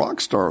kind of a rock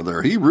star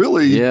there. He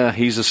really,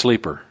 he's a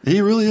sleeper. He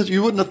really is.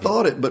 You wouldn't have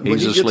thought it, but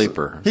he's a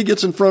sleeper. He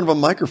gets in front of a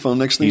microphone.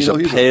 Next thing he's you know,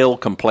 he's a pale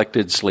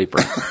complected sleeper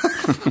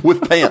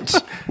with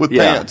pants.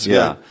 Pants.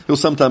 Yeah. He'll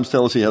sometimes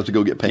tell us he has to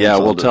go get pants. Yeah,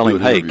 on we'll tell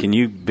him, hey, can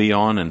you be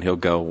on? And he'll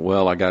go,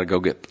 well, I got to go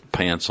get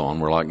pants on.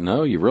 We're like,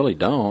 no, you really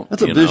don't.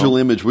 That's a visual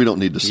image we don't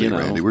need to see,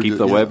 Randy. Keep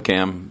the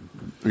webcam.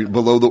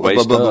 Above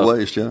the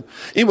waist, yeah.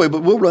 Anyway,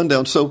 but we'll run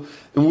down. So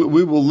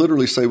we will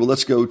literally say, well,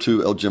 let's go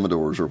to El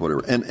Jimador's or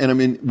whatever. And I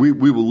mean, we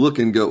will look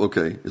and go,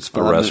 okay, it's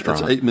 5 minutes,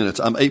 it's 8 minutes.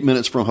 I'm 8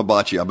 minutes from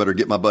Hibachi. I better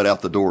get my butt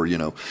out the door,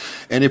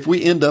 And if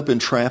we end up in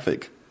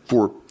traffic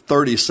for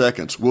 30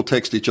 seconds, we'll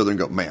text each other and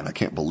go, man, I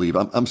can't believe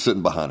I'm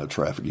sitting behind a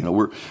traffic.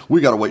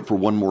 We got to wait for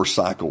one more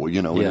cycle,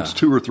 and it's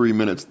 2 or 3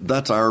 minutes.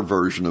 That's our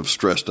version of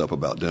stressed up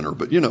about dinner.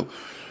 But, You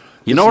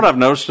know what I've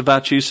noticed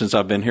about you since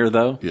I've been here,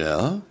 though?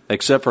 Yeah.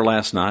 Except for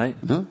last night?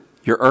 Yeah.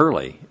 You're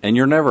early, and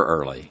you're never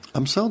early.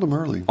 I'm seldom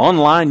early.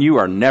 Online, you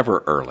are never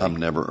early. I'm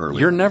never early.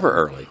 You're never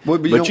early. Well,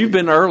 but you've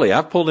been early.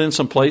 I've pulled in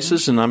some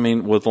places, and I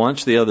mean, with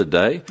lunch the other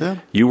day,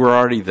 you were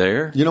already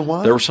there. You know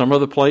why? There was some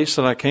other place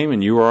that I came,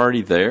 and you were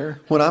already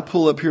there. When I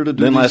pull up here to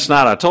do Then last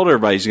night, I told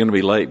everybody he's going to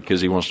be late because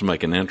he wants to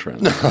make an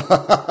entrance.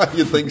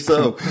 You think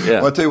so? Yeah.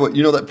 Well, I tell you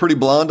what, that pretty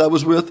blonde I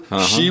was with?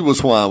 She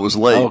was why I was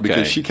late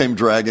because she came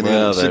dragging in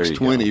at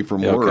 6:20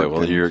 from work. Okay,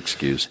 well, you're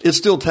excused. It's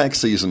still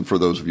tax season for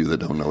those of you that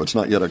don't know. It's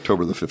not yet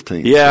October the 15th.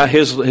 Yeah,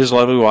 his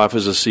lovely wife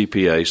is a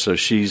CPA, so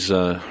she's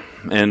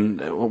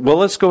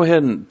let's go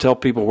ahead and tell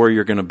people where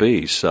you're going to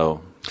be.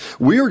 So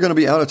we are going to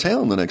be out of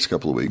town the next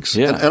couple of weeks.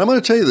 Yeah. And I'm going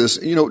to tell you this,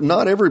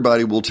 not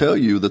everybody will tell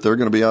you that they're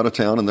going to be out of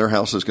town and their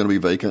house is going to be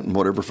vacant and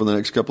whatever for the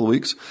next couple of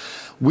weeks.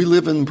 We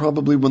live in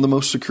probably one of the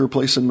most secure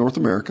places in North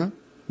America.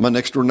 My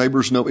next door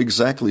neighbors know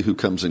exactly who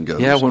comes and goes.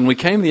 Yeah, when we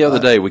came the other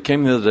day,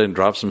 and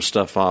dropped some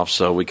stuff off.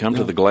 So we come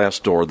to the glass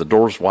door. The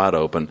door's wide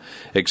open,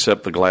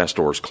 except the glass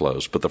door's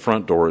closed, but the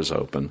front door is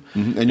open.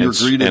 Mm-hmm. And you're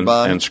greeted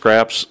by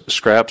Scraps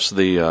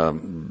the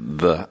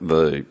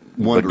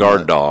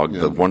guard dog,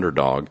 the wonder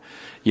dog,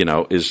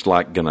 is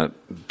like going to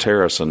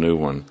tear us a new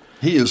one.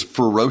 He is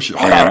ferocious.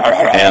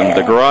 And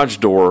the garage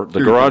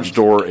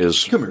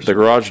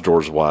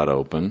door's wide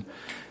open,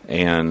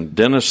 and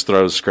Dennis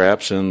throws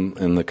Scraps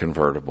in the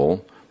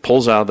convertible.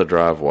 Pulls out of the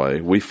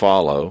driveway. We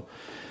follow.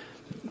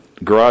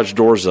 Garage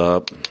door's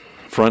up.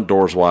 Front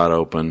door's wide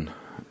open.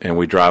 And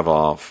we drive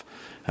off.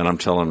 And I'm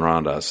telling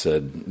Rhonda, I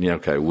said,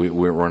 okay,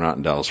 we're not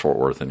in Dallas-Fort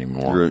Worth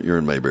anymore. You're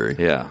in Mayberry.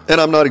 Yeah. And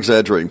I'm not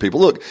exaggerating,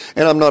 people. Look,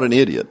 and I'm not an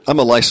idiot. I'm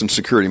a licensed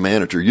security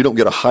manager. You don't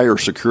get a higher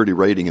security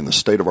rating in the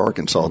state of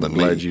Arkansas than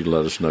me. I'm glad you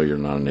let us know you're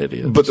not an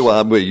idiot. But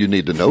you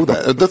need to know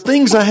that. The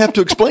things I have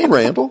to explain,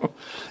 Randall.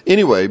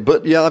 Anyway,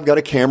 but yeah, I've got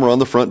a camera on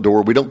the front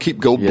door. We don't keep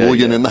gold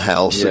bullion in the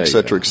house, et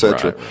cetera, et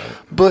cetera. Right.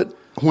 But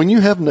when you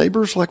have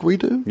neighbors like we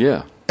do,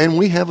 and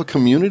we have a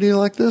community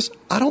like this,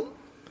 I don't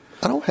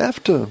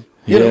have to.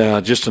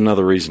 Just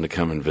another reason to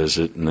come and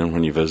visit. And then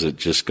when you visit,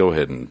 just go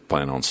ahead and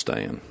plan on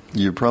staying.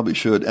 You probably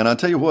should. And I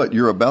tell you what,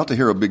 you're about to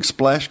hear a big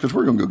splash because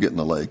we're going to go get in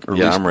the lake. Or at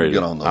least I'm ready.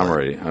 Get on the lake. I'm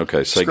ready.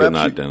 Okay, say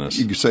goodnight, Dennis.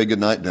 You can say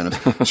goodnight, Dennis.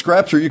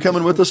 Scraps, are you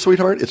coming with us,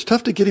 sweetheart? It's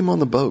tough to get him on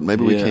the boat.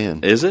 Maybe we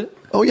can. Is it?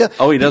 Oh, yeah.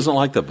 Oh, he doesn't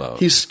like the boat.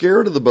 He's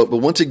scared of the boat, but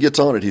once he gets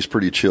on it, he's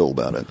pretty chill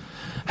about it.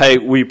 Hey,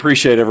 we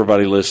appreciate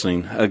everybody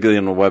listening.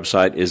 Again, the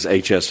website is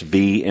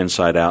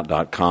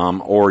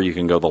hsvinsideout.com, or you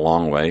can go the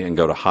long way and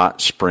go to Hot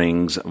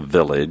Springs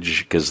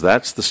Village, because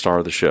that's the star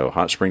of the show,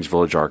 Hot Springs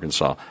Village,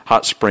 Arkansas.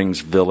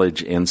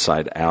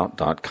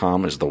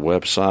 hotspringsvillageinsideout.com is the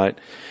website.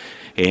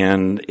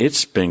 And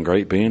it's been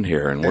great being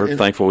here, and we're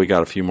thankful we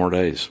got a few more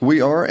days.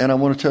 We are, and I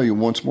want to tell you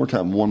one more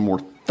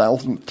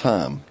 1,000th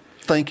time,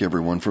 thank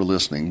everyone for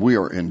listening. We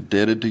are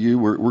indebted to you.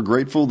 We're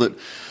grateful that,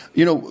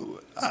 we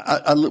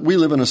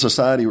live in a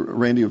society,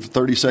 Randy, of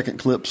 30-second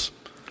clips.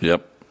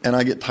 Yep. And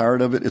I get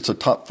tired of it. It's a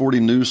top 40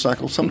 news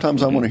cycle.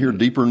 Sometimes I want to hear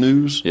deeper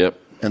news. Yep.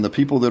 And the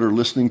people that are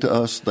listening to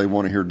us, they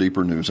want to hear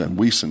deeper news. And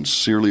we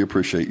sincerely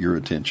appreciate your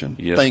attention.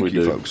 Yes, Thank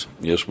you, folks.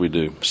 Yes, we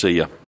do. See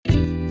ya.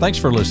 Thanks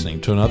for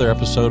listening to another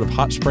episode of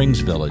Hot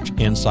Springs Village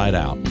Inside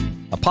Out,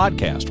 a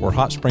podcast where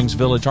Hot Springs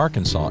Village,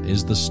 Arkansas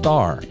is the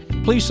star.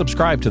 Please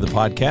subscribe to the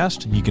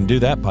podcast. You can do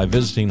that by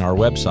visiting our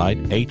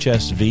website,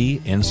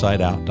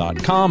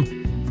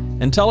 hsvinsideout.com,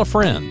 and tell a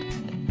friend.